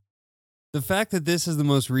 Also, the fact that this is the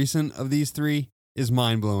most recent of these three is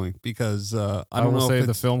mind-blowing because I don't know if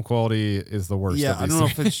the film quality is the worst. Yeah, of I these don't know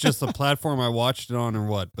three. if it's just the platform I watched it on or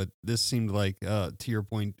what, but this seemed like, to your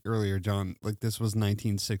point earlier, John, like this was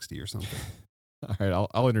 1960 or something. All right,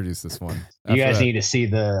 I'll introduce this one. You guys need to see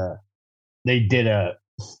they did a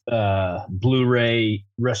Blu-ray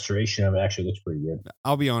restoration of it. Actually looks pretty good.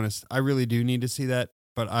 I'll be honest, I really do need to see that,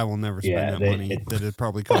 but I will never spend Yeah, that money that it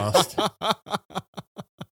probably cost.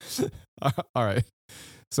 All right.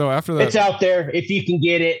 So after that, it's out there. If you can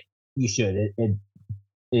get it, you should.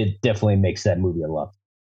 It definitely makes that movie a lot.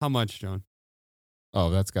 How much, John?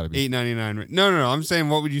 Oh, that's got to be $8.99. No. I'm saying,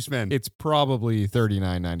 what would you spend? It's probably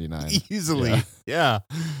 $39.99 easily. Yeah.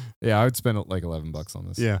 Yeah, I would spend like $11 on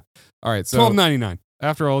this. Yeah. All right. So $12.99.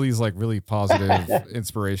 After all these like really positive,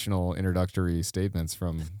 inspirational introductory statements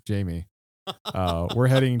from Jamie, we're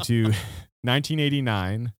heading to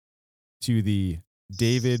 1989 to the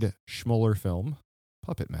David Schmoller film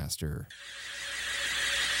Puppet Master.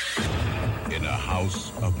 In a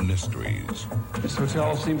house of mysteries, This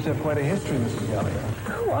hotel seems to have quite a history, Mrs. Gallagher.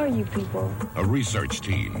 Who are you people? a research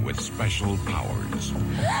team with special powers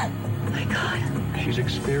My God. She's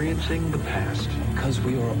experiencing the past because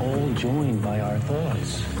we are all joined by our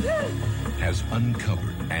thoughts. has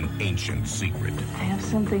uncovered an ancient secret. I have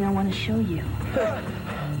something I want to show you.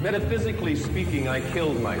 Metaphysically speaking, I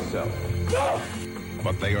killed myself.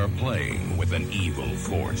 But they are playing with an evil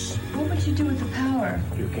force. What would you do with the power?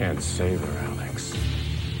 You can't save her, Alex.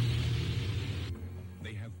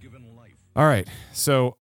 They have given life. All right.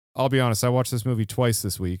 So I'll be honest. I watched this movie twice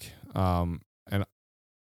this week, and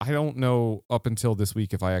I don't know up until this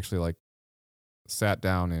week if I actually like sat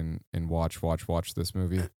down and watch this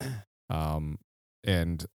movie.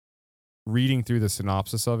 And reading through the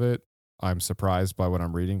synopsis of it, I'm surprised by what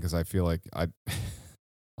I'm reading because I feel like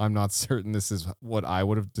I'm not certain this is what I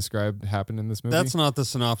would have described happened in this movie. That's not the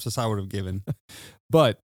synopsis I would have given.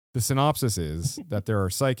 But the synopsis is that there are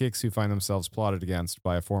psychics who find themselves plotted against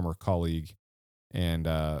by a former colleague, and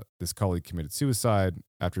this colleague committed suicide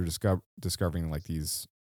after discovering like these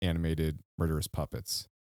animated murderous puppets.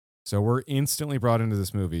 So we're instantly brought into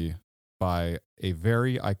this movie by a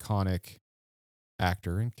very iconic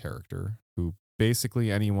actor and character who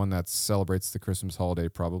basically anyone that celebrates the Christmas holiday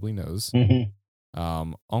probably knows.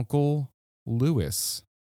 Mm-hmm. Uncle Lewis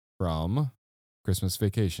from Christmas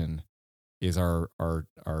Vacation is our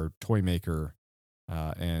toy maker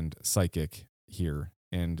and psychic here.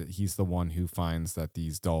 And he's the one who finds that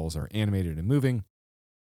these dolls are animated and moving.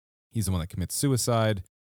 He's the one that commits suicide.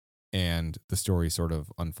 And the story sort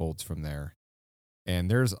of unfolds from there. And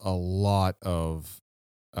there's a lot of,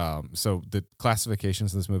 so the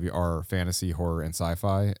classifications of this movie are fantasy, horror, and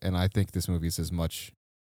sci-fi. And I think this movie is as much,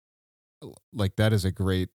 like that is a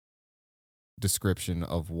great description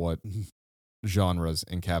of what genres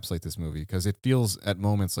encapsulate this movie. Because it feels at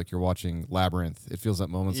moments like you're watching Labyrinth. It feels at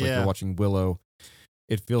moments like you're watching Willow.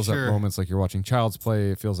 It feels at moments like you're watching Child's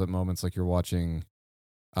Play. It feels at moments like you're watching,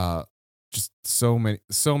 just so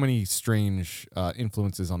many strange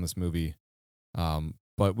influences on this movie.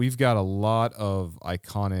 But we've got a lot of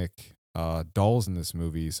iconic dolls in this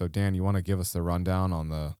movie. So Dan, you want to give us the rundown on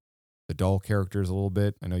the doll characters a little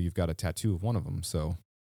bit? I know you've got a tattoo of one of them. So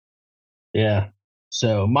yeah.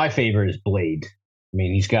 So my favorite is Blade. I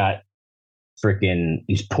mean, he's got freaking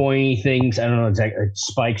these pointy things. I don't know exactly,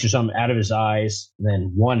 spikes or something out of his eyes. And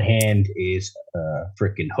then one hand is a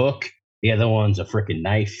freaking hook. The other one's a freaking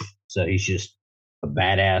knife. So he's just a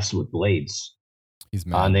badass with blades. He's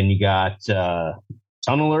mad. And then you got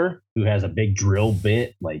Tunneler, who has a big drill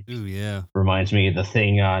bit. Like, ooh, yeah, reminds me of the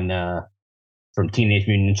thing on from Teenage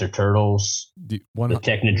Mutant Ninja Turtles, the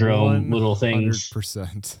Technodrome little things.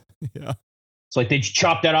 100%. Yeah. It's like they just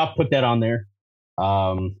chopped that off, put that on there.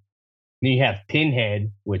 Then you have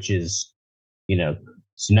Pinhead, which is,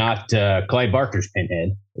 it's not Clive Barker's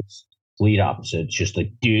Pinhead. It's complete opposite. It's just a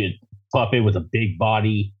dude puppet with a big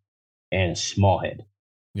body and a small head.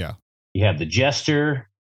 Yeah. You have the Jester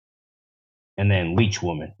and then Leech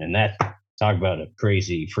Woman. And that, talk about a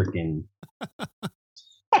crazy freaking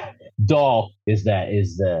doll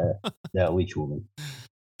that Leech Woman.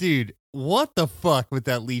 Dude, what the fuck with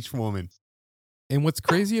that Leech Woman? And what's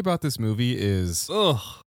crazy about this movie is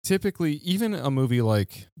typically even a movie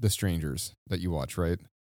like The Strangers that you watch, right?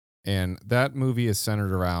 And that movie is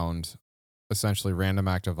centered around essentially random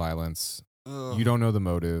act of violence. You don't know the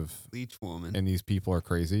motive. Leech Woman. And these people are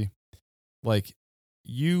crazy. Like,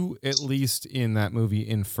 you at least in that movie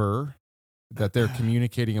infer that they're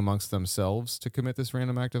communicating amongst themselves to commit this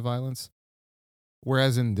random act of violence.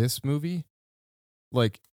 Whereas in this movie,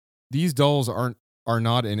 like, these dolls are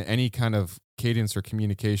not in any kind of cadence or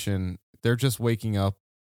communication. They're just waking up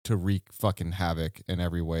to wreak fucking havoc in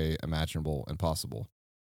every way imaginable and possible.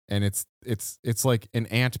 And it's like an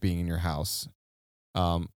ant being in your house.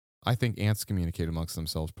 I think ants communicate amongst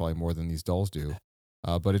themselves probably more than these dolls do.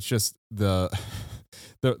 But it's just the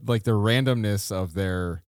randomness of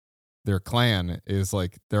their clan is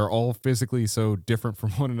like they're all physically so different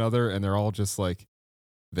from one another, and they're all just like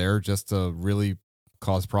there just to really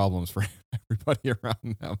cause problems for everybody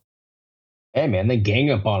around them. Hey man, they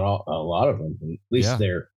gang up on a lot of them. At least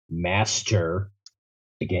their master,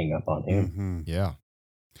 they gang up on him. Mm-hmm. Yeah.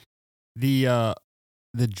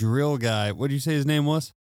 The drill guy. What did you say his name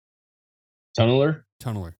was? Tunneler.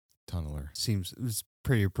 Seems it was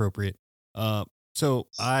pretty appropriate. So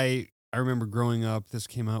I remember growing up. This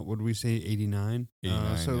came out. What did we say? 89.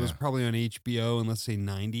 So it was probably on HBO, and let's say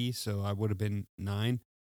 90. So I would have been 9.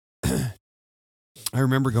 I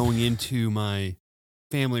remember going into my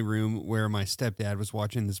family room where my stepdad was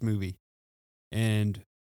watching this movie, and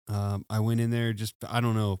I went in there just I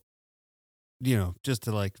don't know, just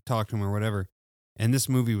to like talk to him or whatever. And this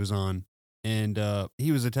movie was on, and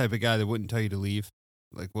he was the type of guy that wouldn't tell you to leave.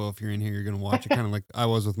 Like, well, if you're in here, you're gonna watch it, kind of like I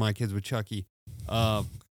was with my kids with Chucky.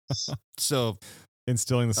 So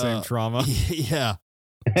instilling the same trauma. Yeah.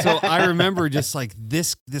 So I remember just like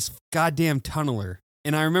this goddamn tunneler.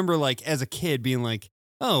 And I remember like as a kid being like,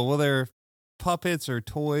 oh, well, they're puppets or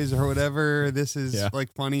toys or whatever. This is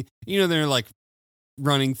like funny. They're like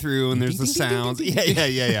running through and there's the sounds.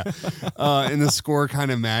 Yeah. And the score kind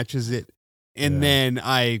of matches it. And then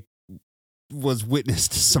I was witness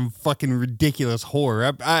to some fucking ridiculous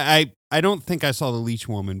horror. I don't think I saw The Leech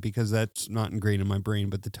Woman because that's not ingrained in my brain,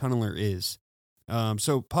 but The Tunneler is.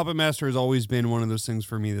 So Puppet Master has always been one of those things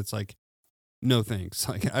for me that's like, no thanks.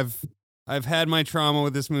 Like I've had my trauma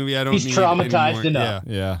with this movie. I don't He's need traumatized it enough.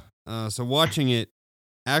 Yeah. So watching it,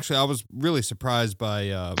 actually, I was really surprised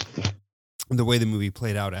by the way the movie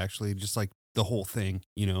played out, actually, just like the whole thing,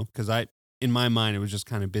 because in my mind, it was just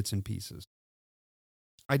kind of bits and pieces.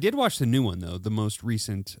 I did watch the new one, though, the most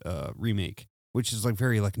recent remake, which is like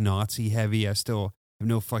very like Nazi heavy. I still have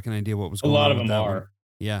no fucking idea what was going on. A lot of with them that are. one.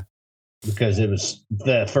 Yeah. Because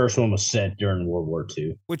the first one was set during World War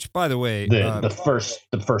II. Which, by the way, the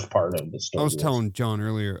first part of the story. I was telling John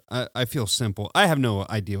earlier, I feel simple. I have no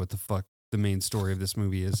idea what the fuck the main story of this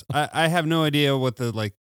movie is. I have no idea what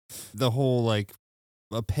the whole like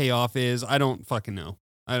a payoff is. I don't fucking know.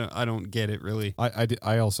 I don't get it really. I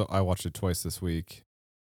watched it twice this week,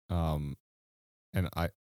 and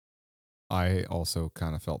I also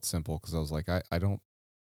kind of felt simple because I was like, I don't.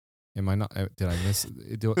 Am I not? Did I miss?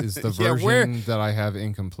 Is the version that I have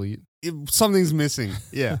incomplete? Something's missing.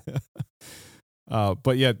 Yeah.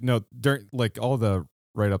 But yeah, no. During like all the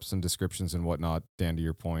write ups and descriptions and whatnot, Dan, to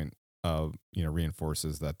your point,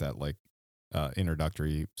 reinforces that like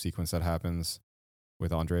introductory sequence that happens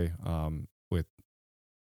with Andre,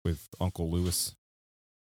 with Uncle Lewis,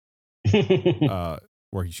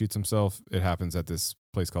 where he shoots himself. It happens at this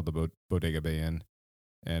place called the Bodega Bay Inn,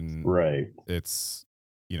 and right. It's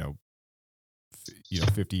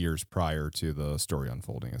 50 years prior to the story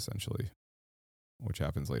unfolding, essentially, which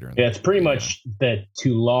happens later in it's pretty much that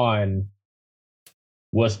Toulon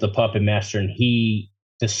was the puppet master, and he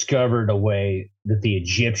discovered a way that the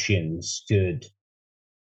Egyptians could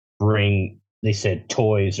bring, they said,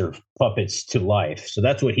 toys or puppets to life. So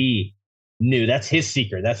that's what he knew. That's his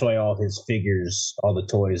secret. That's why all his figures, all the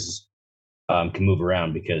toys can move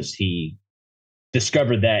around, because he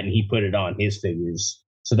discovered that and he put it on his figures.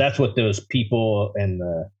 So that's what those people and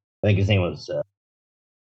I think his name was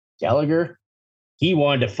Gallagher. He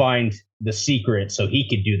wanted to find the secret so he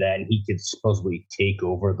could do that, and he could supposedly take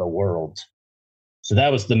over the world. So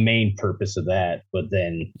that was the main purpose of that. But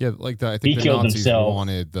then, like that, I think the Nazis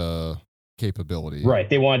wanted the capability, right?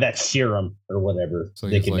 They wanted that serum or whatever. So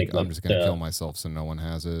he's like, I'm just gonna kill myself so no one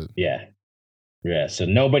has it. Yeah. So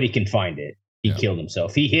nobody can find it. He killed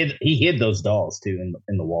himself. He hid those dolls too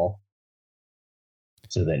in the wall,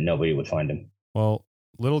 so that nobody would find him. Well,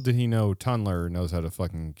 little did he know Tunneler knows how to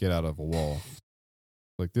fucking get out of a wall.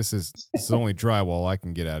 Like, this is only drywall. I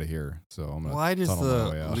can get out of here. So I'm gonna. Why does tunnel my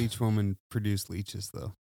way the out. leech woman produce leeches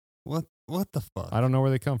though? What the fuck? I don't know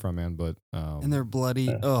where they come from, man. But and they're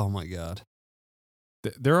bloody. Oh my god.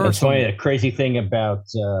 There are. That's funny. The crazy thing about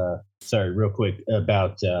real quick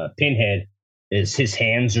about Pinhead is his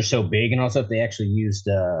hands are so big and all that stuff. They actually used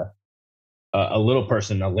a little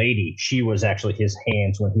person, a lady. She was actually his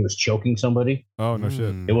hands when he was choking somebody. Oh, no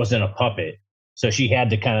shit. It wasn't a puppet. So she had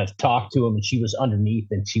to kind of talk to him, and she was underneath,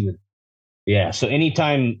 and she would, So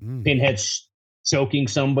anytime Pinhead's choking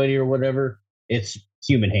somebody or whatever, it's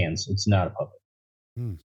human hands. It's not a puppet.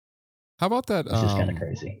 How about that? Which is kind of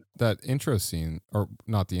crazy. That intro scene, or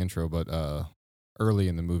not the intro, but early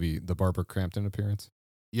in the movie, the Barbara Crampton appearance.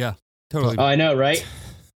 Yeah, totally. I know, right?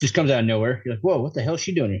 Just comes out of nowhere. You're like, whoa, what the hell is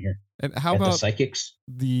she doing in here? And how about the psychics?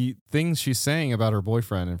 The things she's saying about her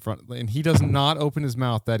boyfriend in front, and he does not open his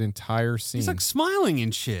mouth that entire scene. He's like smiling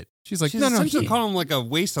and shit. She's like, She's no, essentially calling him like a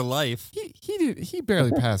waste of life. He barely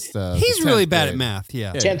passed. He's really bad at math.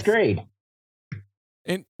 Yeah, 10th grade.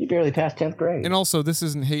 And he barely passed 10th grade. And also, this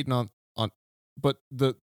isn't hating on, but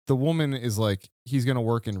the woman is like, he's gonna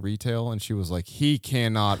work in retail, and she was like, he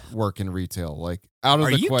cannot work in retail. Like, out of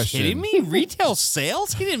the question. Are you kidding me? Retail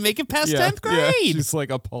sales? He didn't make it past 10th grade. Yeah, she's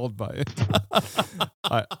like appalled by it.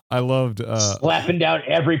 I loved slapping down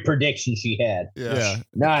every prediction she had. Yeah,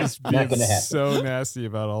 not gonna happen. So nasty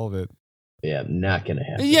about all of it. Yeah, not gonna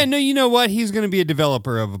happen. Yeah, no, you know what? He's gonna be a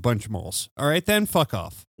developer of a bunch of malls. All right, then fuck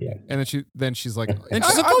off. Yeah, and then she's like,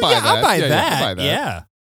 I'll buy that. Yeah.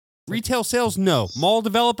 Retail sales, no. Mall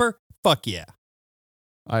developer, fuck yeah.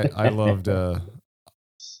 I loved,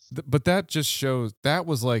 but that just shows, that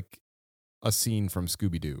was like a scene from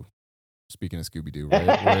Scooby-Doo. Speaking of Scooby-Doo, right?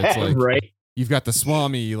 Where it's like, right. You've got the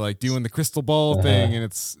Swami like doing the crystal ball thing, and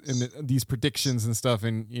it's these predictions and stuff,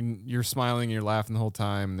 and you're smiling and you're laughing the whole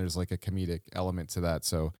time. And there's like a comedic element to that.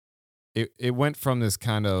 So it went from this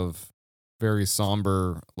kind of very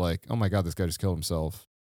somber, like, oh my God, this guy just killed himself.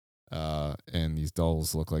 And these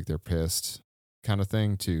dolls look like they're pissed kind of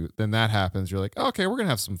thing, to then that happens. You're like, okay, we're going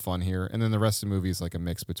to have some fun here. And then the rest of the movie is like a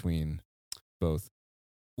mix between both.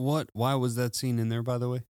 Why was that scene in there, by the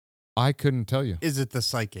way? I couldn't tell you. Is it the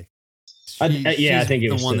psychic? I She's think it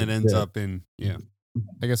the was one that ends up in. Yeah.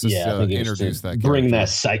 I guess it's I think it was introduce to that bring character. that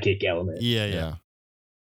psychic element. Yeah.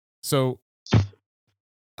 So,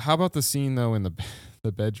 how about the scene though in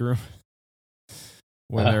the bedroom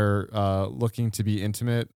when they're looking to be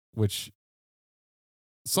intimate, which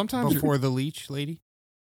sometimes Before the leech lady.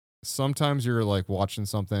 sometimes you're like watching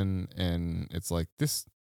something and it's like this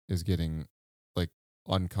is getting like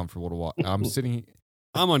uncomfortable to watch.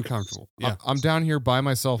 I'm uncomfortable. Yeah. I'm down here by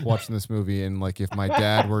myself watching this movie, and like if my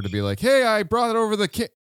dad were to be like, "Hey, I brought it over the kid.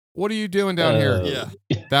 What are you doing down here?" Yeah.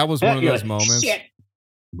 That was one of You're those like, moments. "Shit."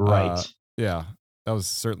 Right. Yeah, that was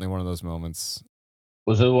certainly one of those moments.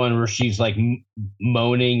 Was it the one where she's like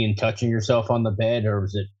moaning and touching herself on the bed, or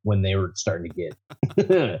was it when they were starting to get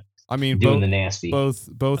I mean, doing the nasty? both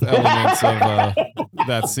elements of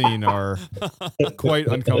that scene are quite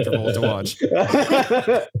uncomfortable to watch.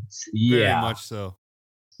 Very much so.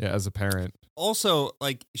 Yeah, as a parent. Also,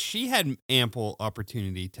 like, she had ample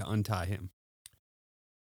opportunity to untie him.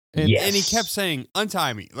 And, Yes. And he kept saying,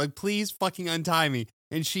 untie me. Like, please fucking untie me.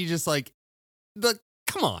 And she just like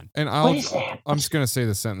come on. And I'm just going to say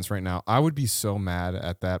this sentence right now. I would be so mad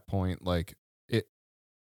at that point. Like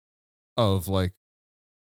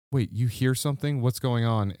wait, you hear something? What's going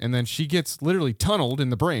on? And then she gets literally tunneled in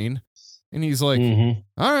the brain. And he's like,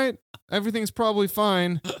 all right, everything's probably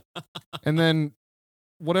fine. And then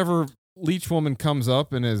whatever leech woman comes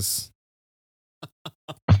up and is,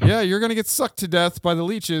 yeah, you're going to get sucked to death by the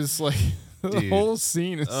leeches. Like, the whole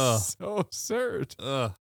scene is so absurd.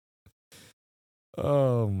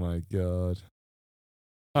 Oh my God.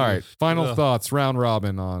 All right. Final thoughts, round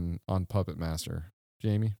robin on Puppet Master.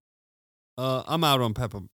 Jamie? I'm out on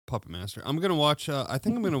Puppet Master. I'm going to watch, I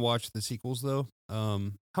think I'm going to watch the sequels though.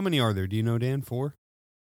 How many are there? Do you know, Dan? 4?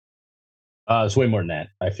 It's way more than that.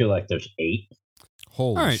 I feel like there's 8.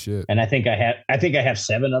 Holy shit. And I think I have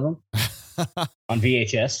 7 of them on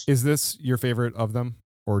VHS. Is this your favorite of them,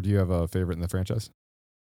 or do you have a favorite in the franchise?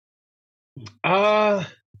 I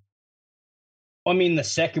mean, the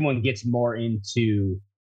second one gets more into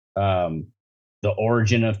the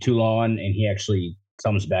origin of Toulon, and he actually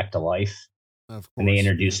comes back to life. Of course. And they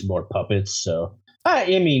introduce more puppets. So, I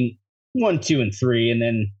mean, 1, 2, and 3, and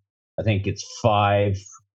then I think it's 5.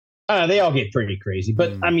 They all get pretty crazy,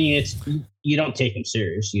 but I mean, you don't take them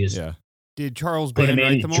serious. You just Did Charles put Band them in,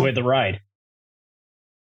 write them enjoy all? the ride.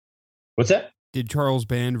 What's that? Did Charles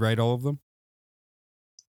Band write all of them?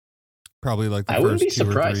 Probably like the I wouldn't first be 2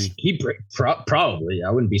 or surprised. 3. He probably.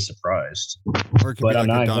 I wouldn't be surprised. Or it could But be I'm like a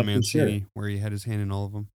not Don exactly Mancini sure. where he had his hand in all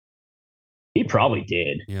of them. He probably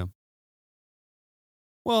did. Yeah.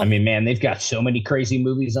 Well, I mean, man, they've got so many crazy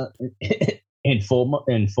movies on, in Full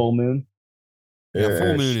Moon. yeah,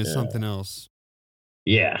 Full Moon is something else.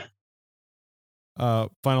 Yeah.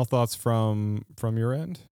 Final thoughts from your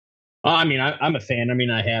end? I mean, I'm a fan. I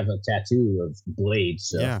mean, I have a tattoo of Blade.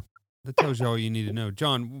 So Yeah. That tells you all you need to know.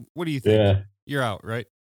 John, what do you think? Yeah. You're out, right?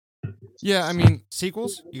 Yeah, I mean,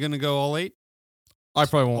 Sequels? You going to go all 8? I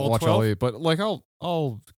probably won't All watch 12? all 8, but like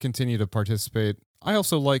I'll continue to participate. I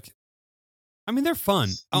also like, I mean, they're fun.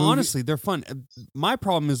 Honestly, they're fun. My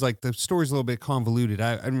problem is like the story's a little bit convoluted.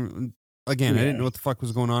 I didn't know what the fuck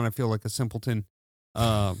was going on. I feel like a simpleton.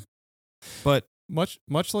 But much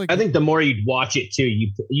like I think the more you'd watch it too,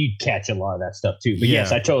 you'd catch a lot of that stuff too. But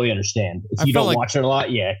yes, Yeah. I totally understand. If I you felt don't like- watch it a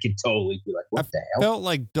lot, yeah, it could totally be like, what the hell? felt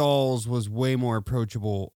like Dolls was way more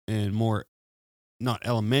approachable and more not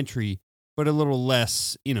elementary, but a little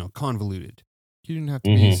less, convoluted. you didn't have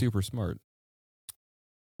to be super smart.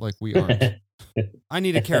 Like we aren't. I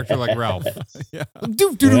need a character like Ralph. Yeah.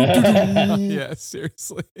 Yeah,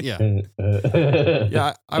 seriously. Yeah.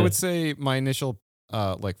 Yeah, I would say my initial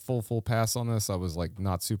like full pass on this, I was like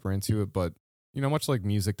not super into it, but much like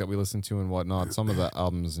music that we listen to and whatnot, some of the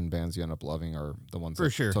albums and bands you end up loving are the ones For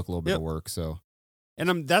that sure. took a little bit Yep. of work. So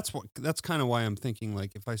And that's kind of why I'm thinking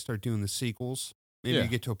like if I start doing the sequels, maybe Yeah. you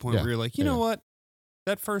get to a point Yeah. where you're like, you know what?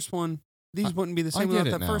 That first one, these wouldn't be the I same get without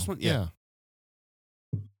it that now. first one. Yeah.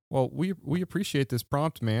 Well, we appreciate this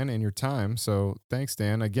prompt, man, and your time. So thanks,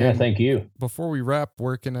 Dan. Again, Yeah, thank you. Before we wrap,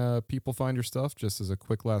 where can people find your stuff? Just as a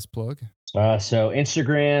quick last plug. So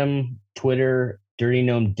Instagram, Twitter, Dirty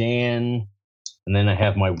Gnome Dan, and then I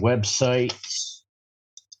have my website,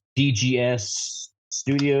 DGS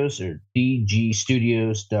Studios or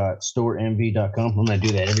dgstudios.storeenvy.com. I'm gonna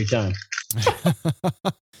do that every time.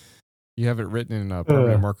 You have it written in a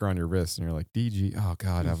permanent marker on your wrist, and you're like, DG. Oh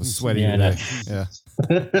God, I was sweaty Yeah, today. Yeah.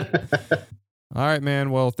 All right,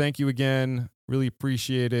 man. Well, thank you again. Really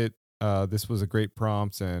appreciate it. This was a great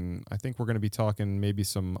prompt, and I think we're going to be talking maybe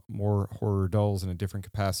some more horror dolls in a different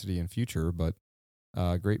capacity in future. But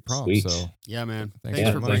great prompt. Sweet. So Yeah, man. Thanks Thanks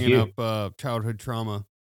very for much. bringing Thank up childhood trauma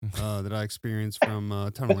that I experienced from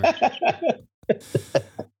Tunneler.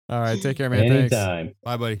 all right, take care, man. Thanks. Anytime.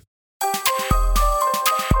 Bye, buddy.